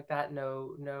anything like that.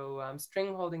 No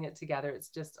string holding it together. It's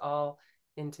just all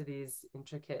into these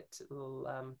intricate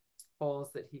little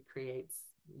holes that he creates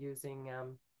using.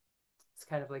 It's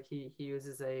kind of like he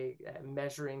uses a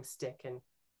measuring stick,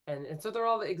 and so they're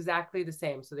all exactly the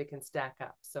same, so they can stack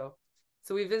up. So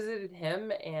we visited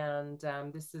him, and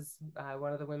this is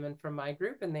one of the women from my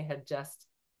group, and they had just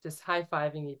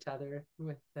high-fiving each other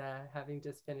with having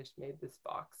just finished made this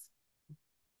box.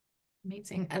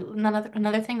 Amazing.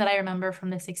 Another thing that I remember from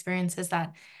this experience is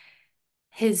that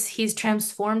he's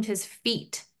transformed his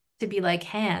feet to be like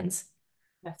hands.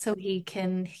 Yes. So he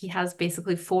has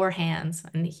basically 4 hands,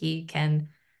 and he can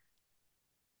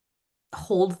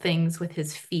hold things with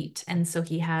his feet. And so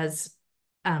he has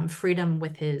more freedom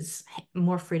with his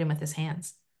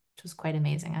hands, which was quite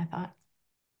amazing, I thought.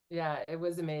 Yeah, it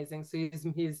was amazing. So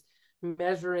he's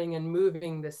measuring and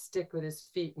moving the stick with his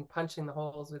feet and punching the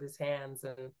holes with his hands,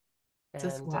 and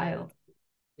Just wild.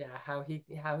 Yeah, how he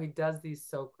does these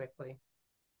so quickly.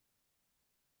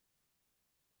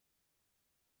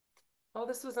 Oh,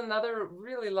 this was another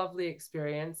really lovely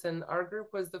experience, and our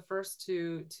group was the first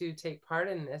to take part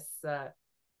in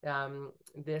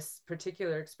this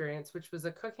particular experience, which was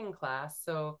a cooking class.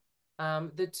 So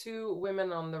the 2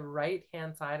 women on the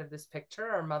right-hand side of this picture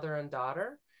are mother and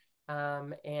daughter,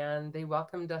 and they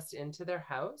welcomed us into their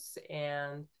house,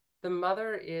 and The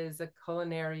mother is a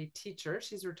culinary teacher.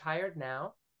 She's retired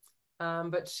now.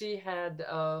 But she had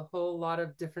a whole lot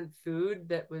of different food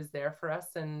that was there for us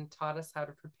and taught us how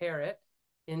to prepare it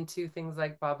into things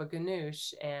like baba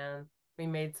ganoush. And we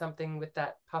made something with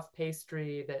that puff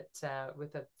pastry that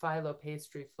with a phyllo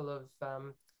pastry full of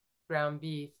ground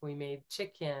beef. We made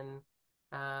chicken.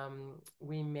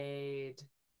 We made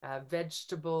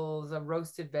vegetables, a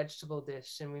roasted vegetable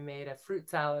dish, and we made a fruit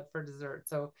salad for dessert.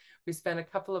 So we spent a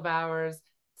couple of hours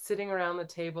sitting around the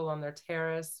table on their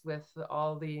terrace with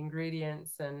all the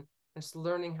ingredients and just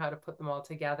learning how to put them all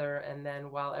together. And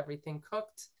then while everything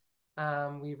cooked,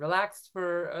 we relaxed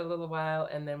for a little while,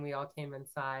 and then we all came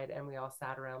inside and we all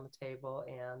sat around the table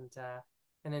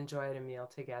and enjoyed a meal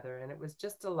together. And it was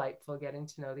just delightful getting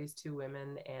to know these two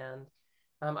women. And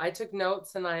I took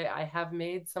notes, and I have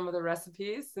made some of the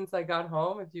recipes since I got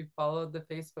home. If you followed the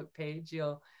Facebook page,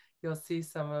 you'll see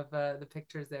some of the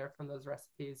pictures there from those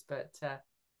recipes. But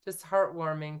just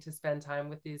heartwarming to spend time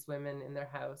with these women in their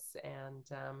house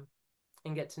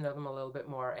and get to know them a little bit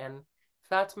more. And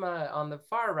Fatima on the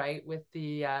far right with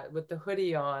the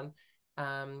hoodie on,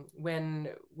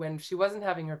 when she wasn't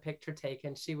having her picture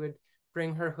taken, she would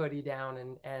bring her hoodie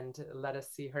down and let us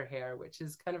see her hair, which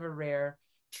is kind of a rare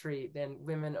treat. And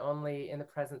women only in the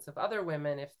presence of other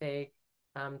women, if they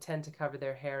tend to cover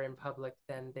their hair in public,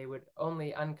 then they would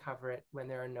only uncover it when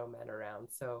there are no men around.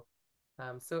 So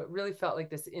it really felt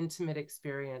like this intimate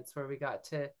experience where we got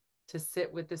to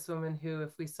sit with this woman who,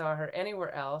 if we saw her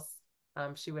anywhere else,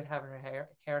 she would have her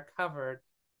hair covered.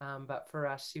 But for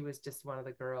us, she was just one of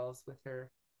the girls with her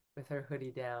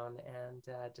hoodie down and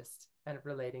just kind of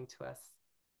relating to us,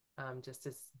 just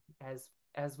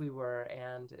as we were,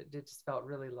 and it just felt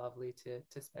really lovely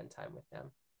to spend time with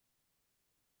them.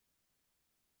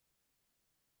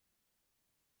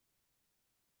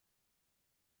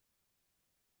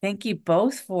 Thank you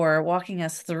both for walking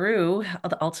us through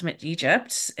the Ultimate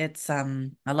Egypt. It's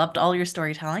I loved all your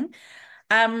storytelling.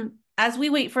 As we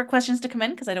wait for questions to come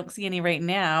in, because I don't see any right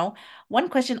now, one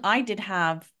question I did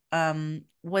have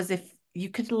was if you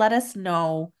could let us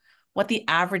know what the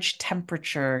average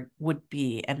temperature would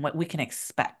be and what we can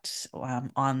expect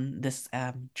on this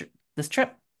this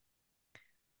trip.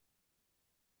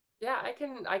 Yeah,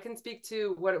 I can speak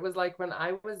to what it was like when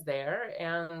I was there.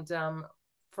 And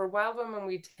for Wild Women,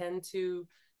 we tend to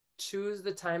choose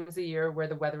the times of year where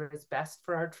the weather is best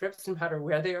for our trips, no matter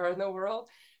where they are in the world.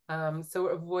 So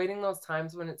avoiding those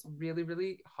times when it's really,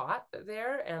 really hot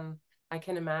there. And I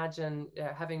can imagine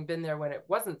having been there when it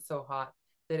wasn't so hot,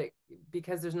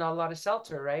 because there's not a lot of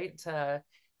shelter, right?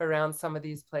 Around some of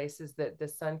these places, that the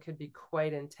sun could be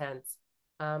quite intense.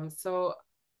 So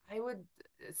I would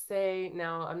say,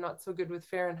 now I'm not so good with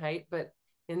Fahrenheit, but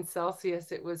in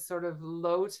Celsius, it was sort of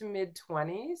low to mid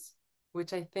 20s,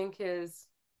 which I think is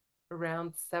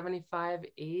around 75,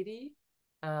 80.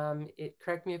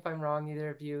 Correct me if I'm wrong, either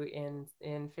of you,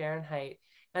 in Fahrenheit.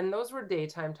 And those were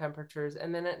daytime temperatures.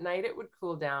 And then at night it would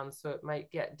cool down. So it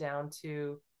might get down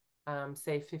to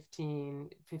say 15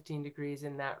 degrees,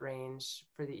 in that range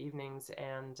for the evenings.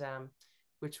 And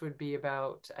which would be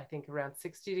about, I think, around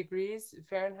 60 degrees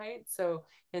Fahrenheit. So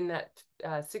in that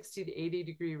 60 to 80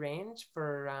 degree range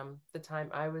for the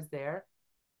time I was there.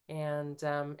 And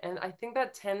I think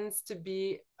that tends to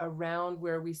be around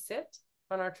where we sit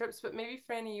on our trips. But maybe,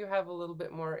 Franny, you have a little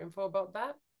bit more info about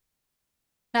that.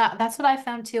 That's what I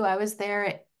found too. I was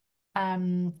there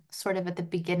sort of at the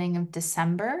beginning of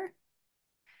December,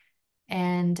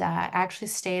 and I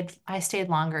stayed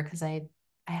longer because I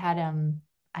had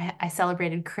I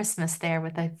celebrated Christmas there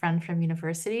with a friend from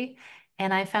university,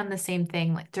 and I found the same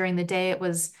thing. Like during the day it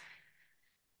was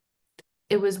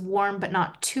warm but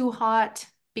not too hot.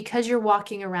 Because you're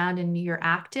walking around and you're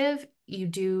active, you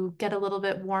do get a little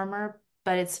bit warmer,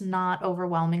 but it's not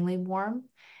overwhelmingly warm.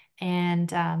 And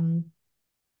then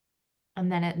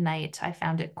at night I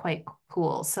found it quite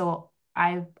cool. So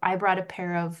I brought a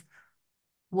pair of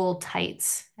wool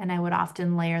tights, and I would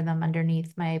often layer them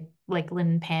underneath my like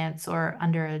linen pants or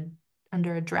under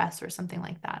a dress or something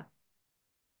like that.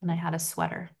 And I had a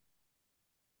sweater.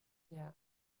 Yeah.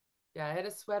 Yeah, I had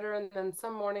a sweater, and then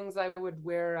some mornings I would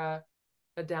wear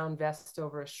a down vest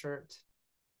over a shirt.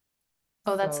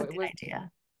 Oh, that's So a it good was,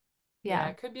 idea. yeah, Yeah.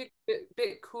 it could be a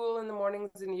bit cool in the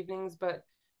mornings and evenings, but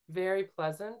very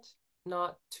pleasant,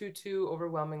 not too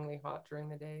overwhelmingly hot during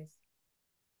the days.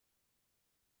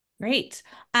 Great.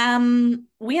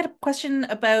 We had a question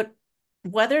about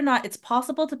whether or not it's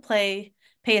possible to pay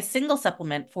a single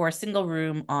supplement for a single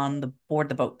room on the board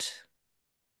the boat.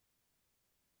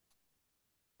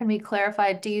 Can we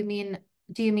clarify, do you mean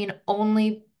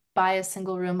only buy a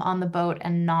single room on the boat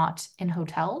and not in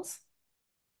hotels?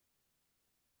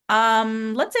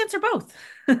 Let's answer both.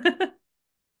 Can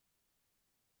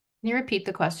you repeat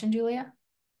the question, Julia?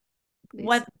 Please.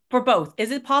 What for both?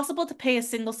 Is it possible to pay a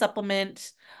single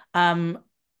supplement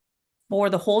for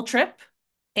the whole trip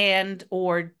and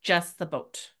or just the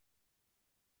boat?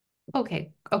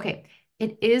 Okay.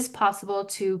 It is possible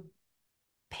to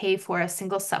pay for a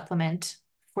single supplement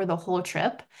for the whole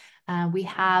trip. We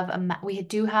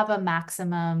do have a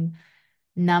maximum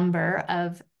number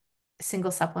of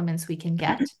single supplements we can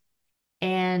get.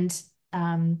 And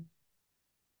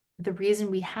the reason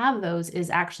we have those is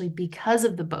actually because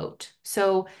of the boat.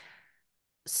 So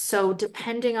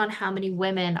depending on how many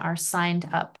women are signed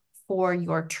up for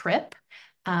your trip,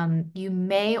 you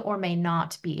may or may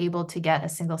not be able to get a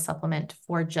single supplement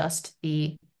for just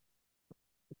the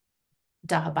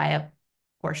Dahabaya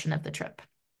portion of the trip.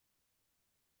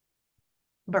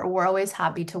 But we're always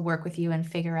happy to work with you and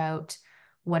figure out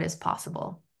what is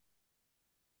possible.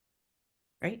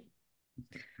 Great.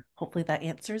 Hopefully that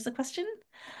answers the question.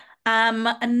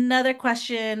 Another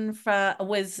question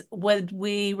was, would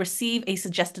we receive a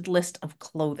suggested list of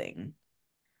clothing?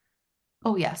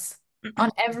 Oh yes.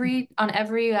 On every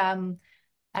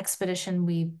expedition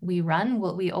we run,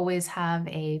 we always have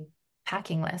a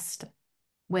packing list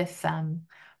with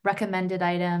recommended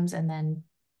items and then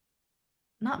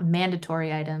not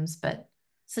mandatory items, but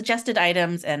Suggested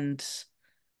items and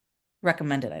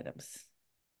recommended items.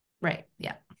 right.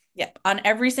 Yeah. Yep. On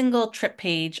every single trip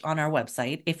page on our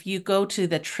website, if you go to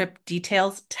the trip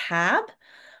details tab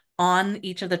on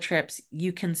each of the trips,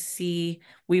 you can see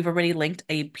we've already linked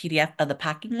a PDF of the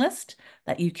packing list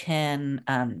that you can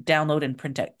download and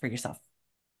print out for yourself.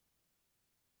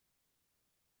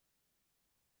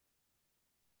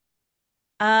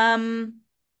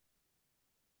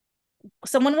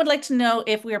 Someone would like to know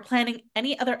if we are planning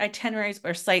any other itineraries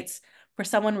or sites for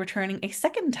someone returning a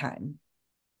second time.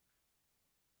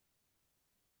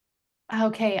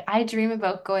 Okay, I dream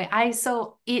about going.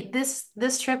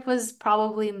 This trip was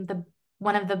probably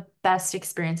one of the best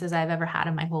experiences I've ever had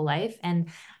in my whole life, and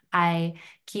I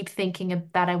keep thinking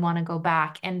that I want to go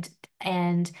back, and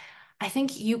I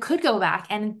think you could go back.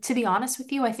 And to be honest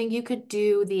with you, I think you could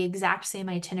do the exact same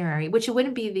itinerary, which it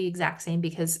wouldn't be the exact same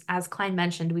because, as Klein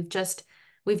mentioned, we've just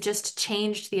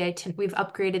changed we've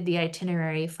upgraded the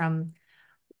itinerary from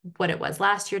what it was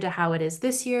last year to how it is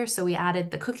this year. So we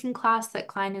added the cooking class that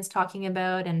Klein is talking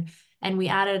about, and we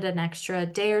added an extra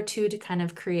day or two to kind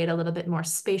of create a little bit more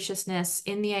spaciousness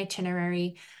in the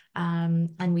itinerary.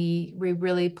 And we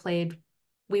really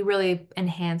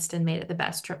enhanced and made it the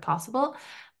best trip possible.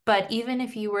 But even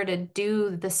if you were to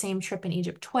do the same trip in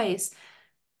Egypt twice,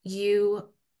 you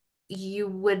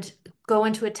would go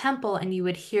into a temple and you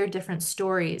would hear different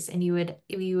stories, and you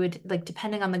would like,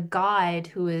 depending on the guide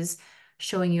who is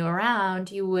showing you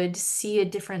around, you would see a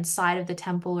different side of the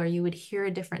temple or you would hear a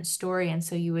different story. And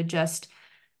so you would just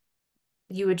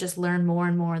learn more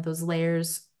and more. Those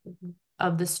layers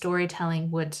of the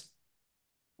storytelling would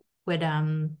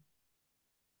become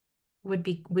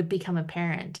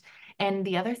apparent. And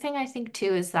the other thing I think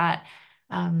too is that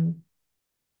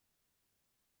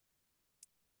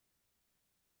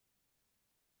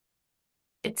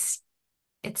it's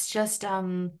just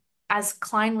as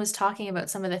Klein was talking about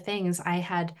some of the things I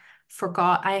had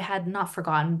not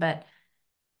forgotten, but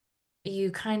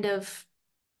you kind of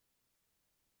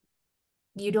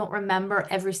you don't remember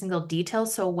every single detail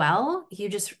so well. You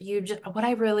just what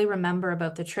I really remember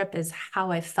about the trip is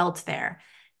how I felt there,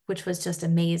 which was just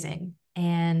amazing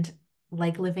and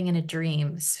like living in a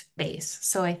dream space.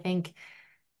 So I think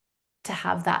to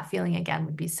have that feeling again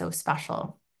would be so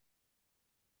special.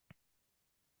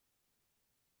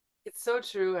 It's so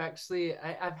true, actually.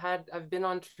 I've been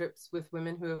on trips with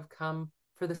women who have come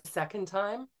for the second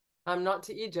time, not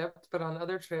to Egypt, but on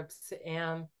other trips,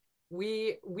 and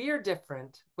we are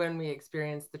different when we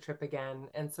experience the trip again,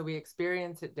 and so we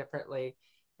experience it differently.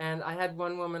 And I had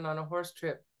one woman on a horse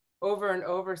trip over and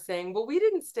over saying, "Well, we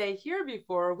didn't stay here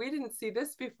before. We didn't see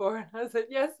this before." And I said,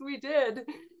 "Yes, we did."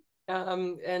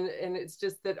 And it's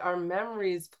just that our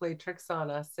memories play tricks on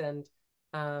us,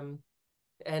 um,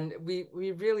 and we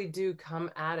really do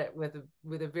come at it with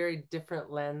a very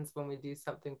different lens when we do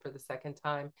something for the second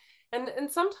time. And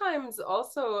sometimes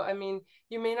also, I mean,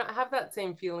 you may not have that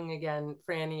same feeling again,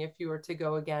 Franny, if you were to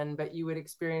go again, but you would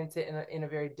experience it in a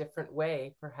very different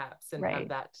way perhaps, and have Right.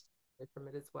 that from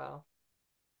it as well.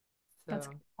 That's a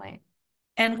So good point.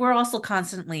 And we're also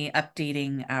constantly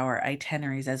updating our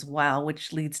itineraries as well,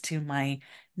 which leads to my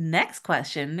next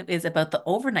question is about the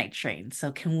overnight train.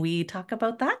 So can we talk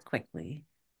about that quickly?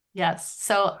 Yes.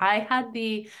 So I had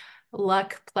the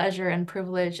luck, pleasure, and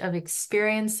privilege of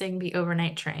experiencing the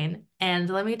overnight train. And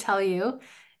let me tell you,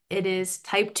 it is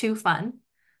type 2 fun.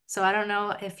 So I don't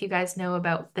know if you guys know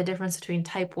about the difference between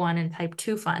type 1 and type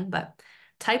 2 fun, but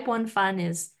type 1 fun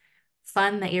is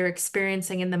fun that you're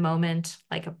experiencing in the moment,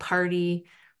 like a party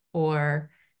or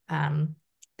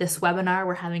this webinar.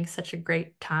 We're having such a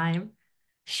great time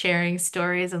sharing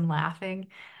stories and laughing.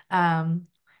 And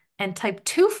type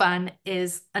 2 fun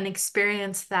is an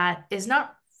experience that is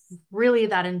not really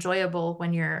that enjoyable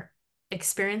when you're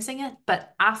experiencing it,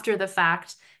 but after the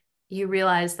fact, you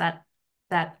realize that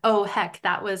oh heck,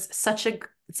 that was such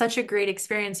a great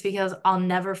experience because I'll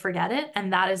never forget it.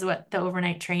 And that is what the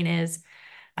overnight train is.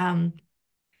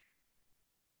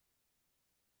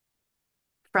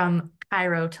 From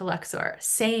Cairo to Luxor.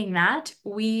 Saying that,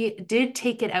 we did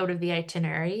take it out of the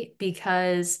itinerary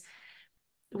because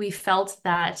we felt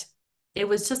that it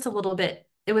was just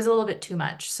it was a little bit too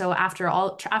much. So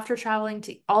after traveling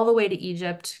to all the way to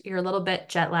Egypt, you're a little bit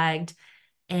jet lagged,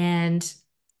 and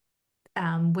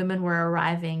women were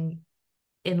arriving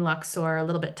in Luxor a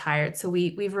little bit tired. So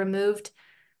we've removed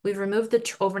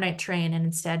the overnight train, and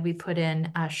instead we put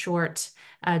in a short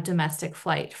domestic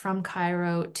flight from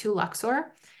Cairo to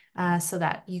Luxor, so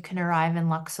that you can arrive in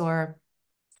Luxor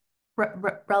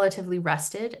relatively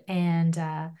rested and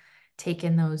take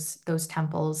in those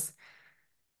temples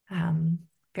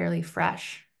fairly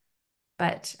fresh.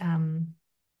 But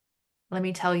let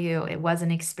me tell you, it was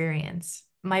an experience.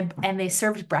 And they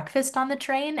served breakfast on the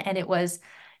train, and it was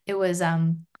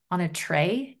on a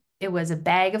tray. It was a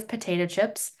bag of potato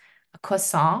chips, a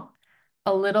croissant,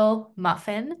 a little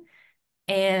muffin,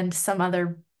 and some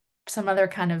other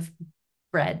kind of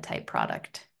bread type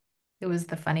product. It was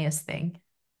the funniest thing.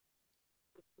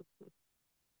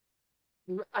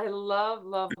 I love,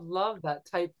 love, love that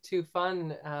type 2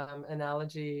 fun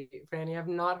analogy, Franny. I've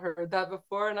not heard that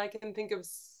before, and I can think of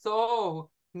so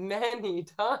many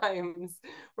times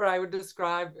where I would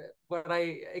describe what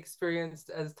I experienced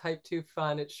as type 2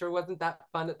 fun. It sure wasn't that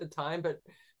fun at the time, but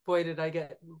boy, did I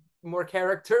get more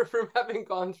character from having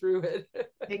gone through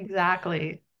it.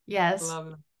 Exactly. Yes.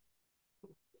 Love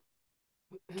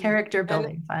it. Character And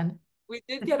building fun. we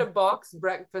did get a box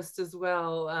breakfast as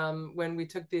well when we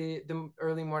took the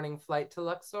early morning flight to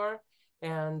Luxor,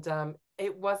 and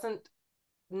it wasn't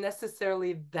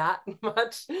necessarily that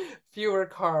much fewer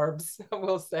carbs,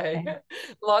 we'll say. Okay.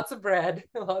 Lots of bread,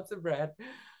 lots of bread.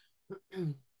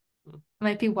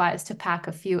 Might be wise to pack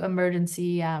a few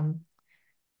emergency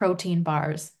protein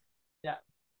bars. Yeah,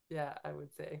 yeah, I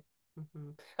would say.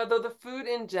 Although the food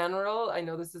in general, I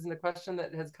know this isn't a question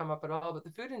that has come up at all, but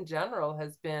the food in general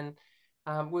has been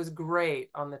was great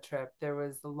on the trip. There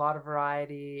was a lot of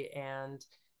variety, and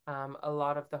a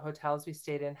lot of the hotels we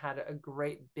stayed in had a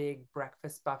great big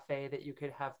breakfast buffet that you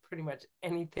could have pretty much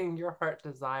anything your heart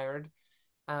desired.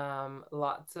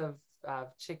 Lots of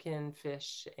chicken,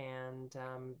 fish, and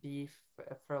beef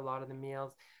for a lot of the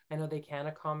meals. I know they can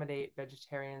accommodate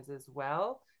vegetarians as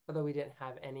well, although we didn't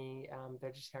have any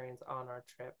vegetarians on our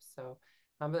trip. So,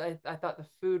 but I thought the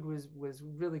food was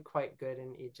really quite good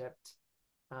in Egypt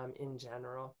in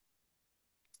general.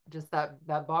 Just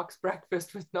that box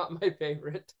breakfast was not my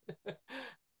favorite.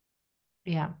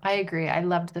 Yeah, I agree. I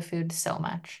loved the food so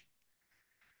much.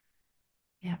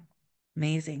 Yeah.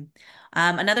 Amazing.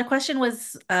 Another question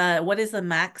was, what is the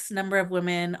max number of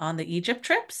women on the Egypt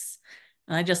trips?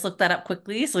 And I just looked that up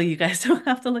quickly, so you guys don't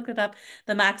have to look it up.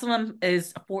 The maximum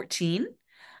is 14.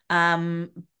 Um,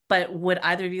 but would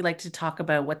either of you like to talk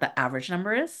about what the average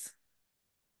number is?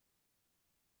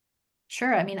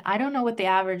 Sure. I mean, I don't know what the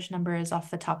average number is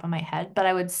off the top of my head, but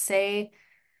I would say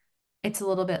it's a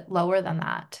little bit lower than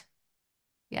that.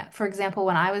 Yeah. For example,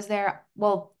 when I was there,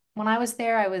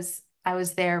 I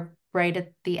was there right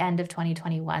at the end of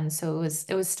 2021. So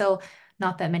it was still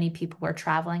not that many people were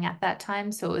traveling at that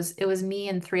time. So it was me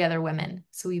and three other women.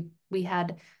 So we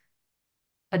had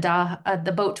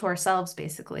the boat to ourselves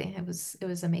basically. It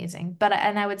was amazing.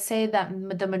 And I would say that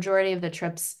the majority of the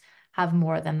trips have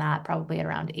more than that, probably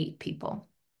around 8 people.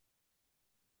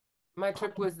 My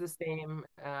trip was the same,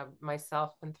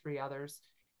 myself and three others.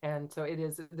 And so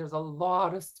there's a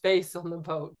lot of space on the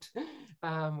boat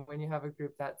when you have a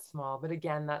group that small. But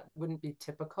again, that wouldn't be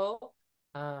typical.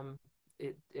 Um,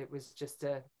 it was just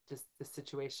the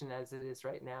situation as it is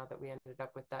right now that we ended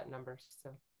up with that number.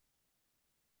 So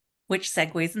Which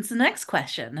segues into the next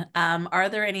question. Are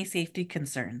there any safety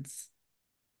concerns?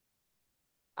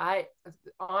 I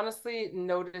honestly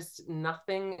noticed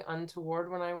nothing untoward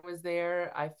when I was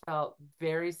there. I felt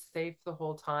very safe the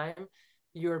whole time.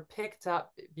 You're picked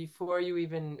up before you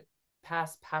even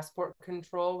pass passport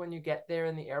control when you get there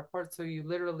in the airport. So you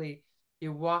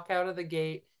walk out of the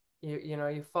gate,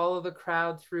 you follow the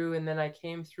crowd through, and then I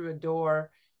came through a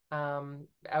door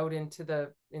out into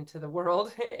the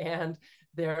world, and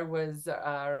there was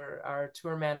our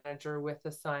tour manager with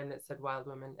a sign that said Wild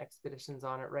Women Expeditions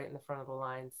on it right in the front of the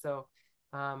line. So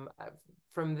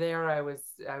from there, I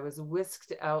was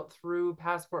whisked out through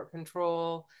passport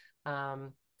control,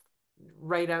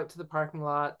 right out to the parking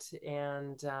lot,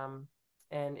 and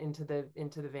into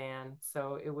the van.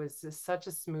 So it was just such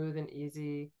a smooth and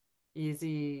easy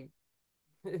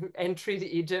entry to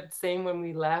Egypt. Same when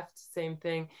we left, same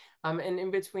thing. And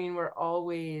in between,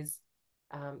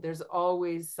 there's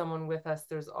always someone with us.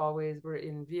 We're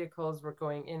in vehicles, we're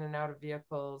going in and out of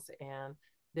vehicles, and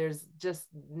there's just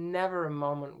never a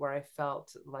moment where I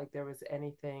felt like there was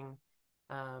anything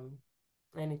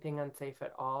unsafe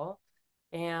at all.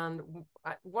 And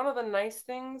one of the nice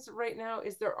things right now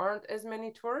is there aren't as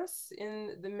many tourists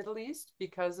in the Middle East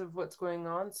because of what's going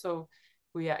on. So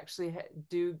we actually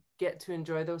do get to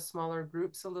enjoy those smaller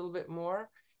groups a little bit more.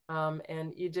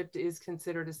 And Egypt is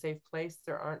considered a safe place.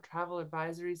 There aren't travel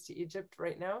advisories to Egypt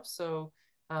right now. So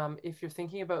if you're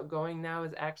thinking about going, now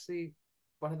is actually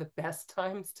one of the best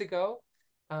times to go.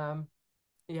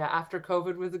 Yeah, after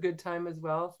COVID was a good time as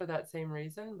well for that same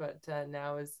reason, but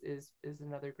now is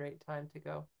another great time to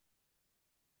go.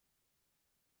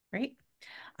 Great.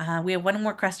 We have one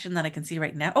more question that I can see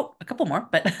right now. Oh, a couple more,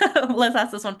 but let's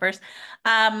ask this one first.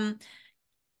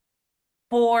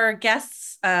 For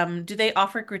guests, do they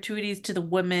offer gratuities to the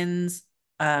women's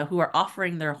who are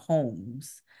offering their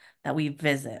homes that we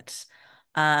visit?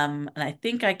 And I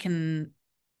think I can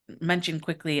mention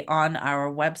quickly on our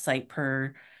website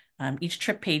per each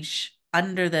trip page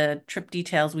under the trip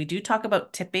details, we do talk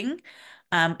about tipping.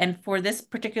 And for this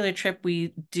particular trip,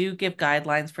 we do give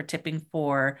guidelines for tipping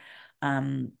for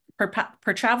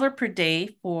per traveler per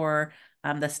day for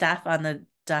the staff on the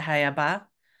Dahayaba,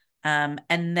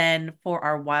 and then for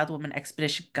our Wild Woman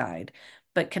Expedition Guide.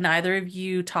 But can either of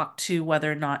you talk to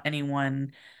whether or not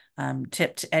anyone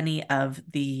tipped any of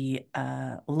the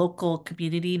local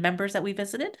community members that we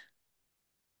visited?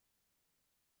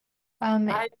 Go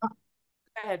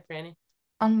ahead, Franny.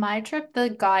 On my trip, the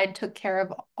guide took care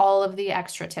of all of the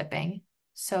extra tipping.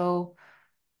 So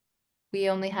we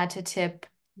only had to tip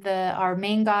our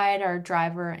main guide, our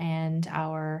driver, and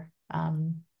our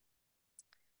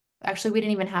actually, we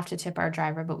didn't even have to tip our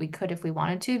driver, but we could if we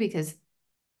wanted to because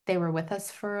they were with us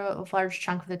for a large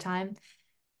chunk of the time.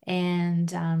 And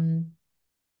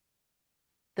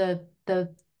the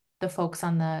folks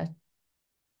on the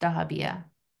Dahabia.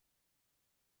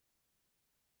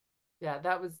 Yeah,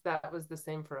 that was the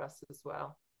same for us as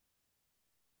well.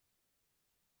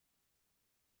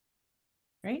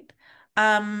 Right.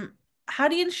 How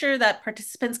do you ensure that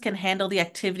participants can handle the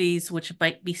activities which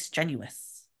might be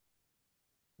strenuous?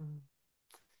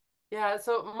 Yeah,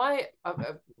 so my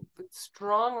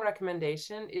strong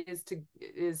recommendation is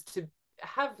to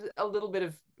have a little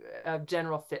bit of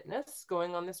general fitness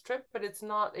going on this trip, but it's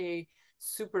not a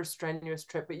super strenuous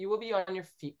trip, but you will be on your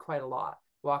feet quite a lot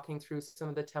walking through some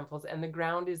of the temples, and the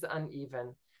ground is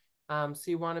uneven. So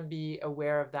you want to be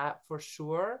aware of that for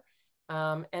sure.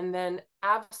 And then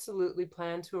absolutely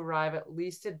plan to arrive at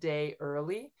least a day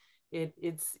early.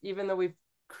 It's even though we've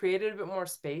created a bit more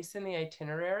space in the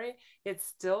itinerary, it's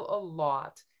still a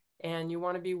lot. And you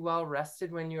want to be well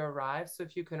rested when you arrive. So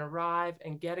if you can arrive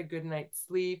and get a good night's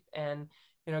sleep and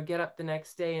get up the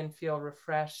next day and feel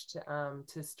refreshed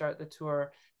to start the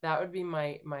tour, that would be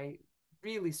my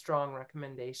really strong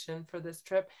recommendation for this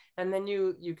trip. And then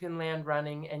you can land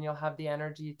running and you'll have the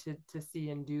energy to see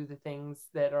and do the things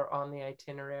that are on the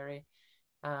itinerary,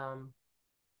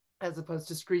 as opposed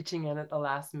to screeching in at the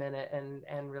last minute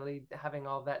and really having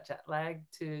all that jet lag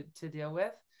to deal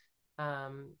with.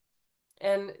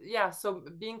 And yeah, so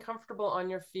being comfortable on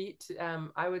your feet,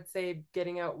 I would say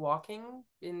getting out walking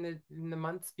in the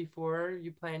months before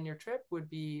you plan your trip would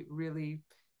be really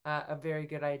a very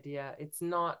good idea. It's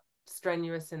not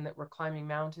strenuous in that we're climbing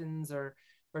mountains or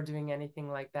doing anything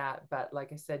like that, but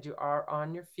like I said, you are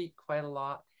on your feet quite a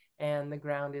lot and the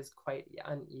ground is quite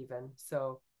uneven.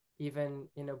 So even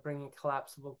bringing a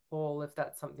collapsible pole, if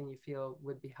that's something you feel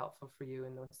would be helpful for you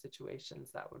in those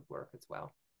situations, that would work as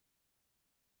well.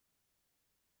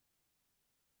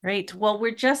 Great. Well,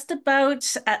 we're just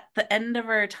about at the end of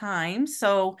our time.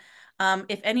 So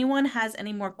if anyone has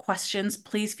any more questions,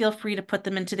 please feel free to put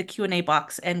them into the Q&A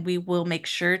box and we will make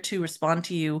sure to respond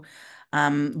to you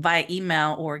via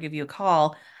email or give you a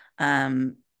call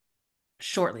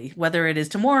shortly, whether it is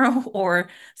tomorrow or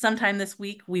sometime this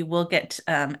week. We will get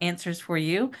answers for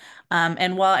you.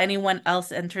 And while anyone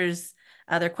else enters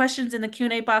their questions in the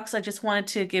Q&A box, I just wanted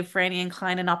to give Franny and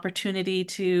Klein an opportunity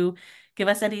to give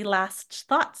us any last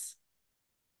thoughts.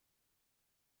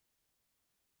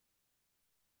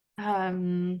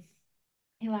 Any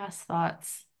last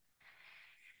thoughts?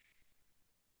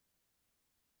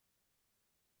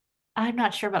 I'm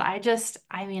not sure, but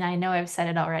I mean, I know I've said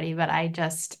it already, but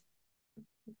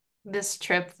this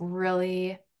trip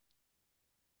really,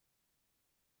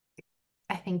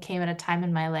 I think, came at a time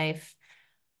in my life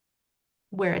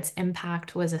where its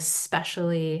impact was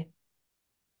especially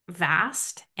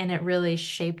vast, and it really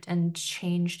shaped and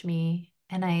changed me.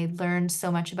 And I learned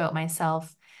so much about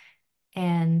myself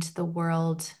and the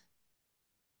world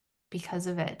because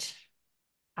of it.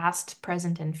 Past,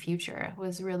 present, and future. It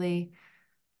was really,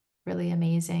 really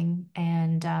amazing.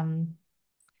 And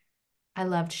I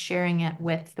loved sharing it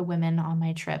with the women on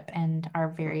my trip and our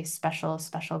very special,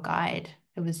 special guide.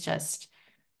 It was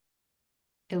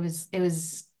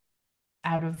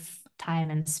out of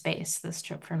time and space, this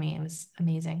trip for me. It was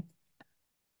amazing.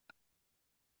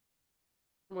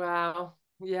 Wow.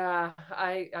 Yeah,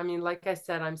 I mean, like I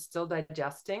said, I'm still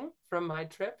digesting from my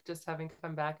trip, just having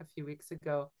come back a few weeks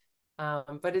ago.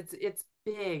 But it's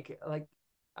big. Like,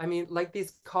 I mean, like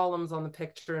these columns on the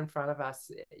picture in front of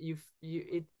us,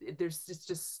 there's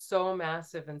just so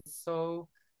massive and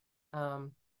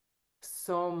um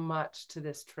so much to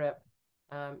this trip.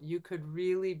 You could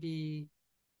really be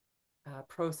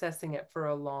processing it for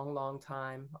a long, long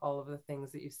time, all of the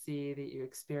things that you see, that you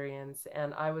experience.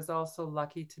 And I was also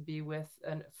lucky to be with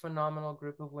a phenomenal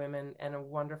group of women and a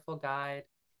wonderful guide.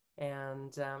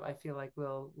 And I feel like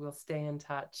we'll stay in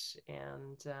touch.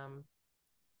 And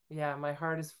yeah, my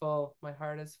heart is full. My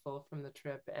heart is full from the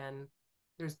trip, and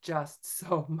there's just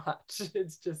so much.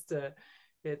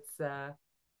 It's a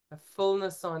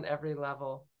fullness on every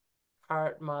level,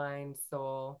 heart, mind,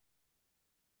 soul.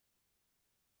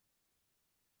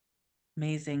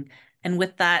 Amazing. And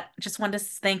with that, just want to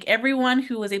thank everyone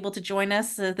who was able to join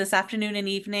us this afternoon and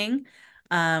evening.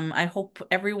 I hope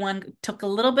everyone took a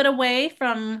little bit away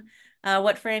from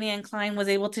what Franny and Klein was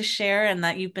able to share, and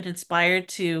that you've been inspired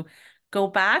to go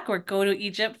back or go to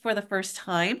Egypt for the first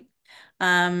time.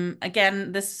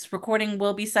 Again, this recording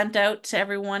will be sent out to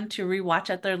everyone to rewatch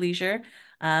at their leisure.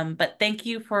 But thank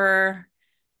you for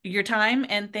your time,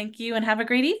 and thank you, and have a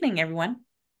great evening, everyone.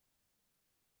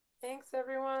 Thanks,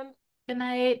 everyone. Good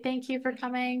night. Thank you for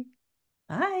coming.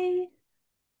 Bye.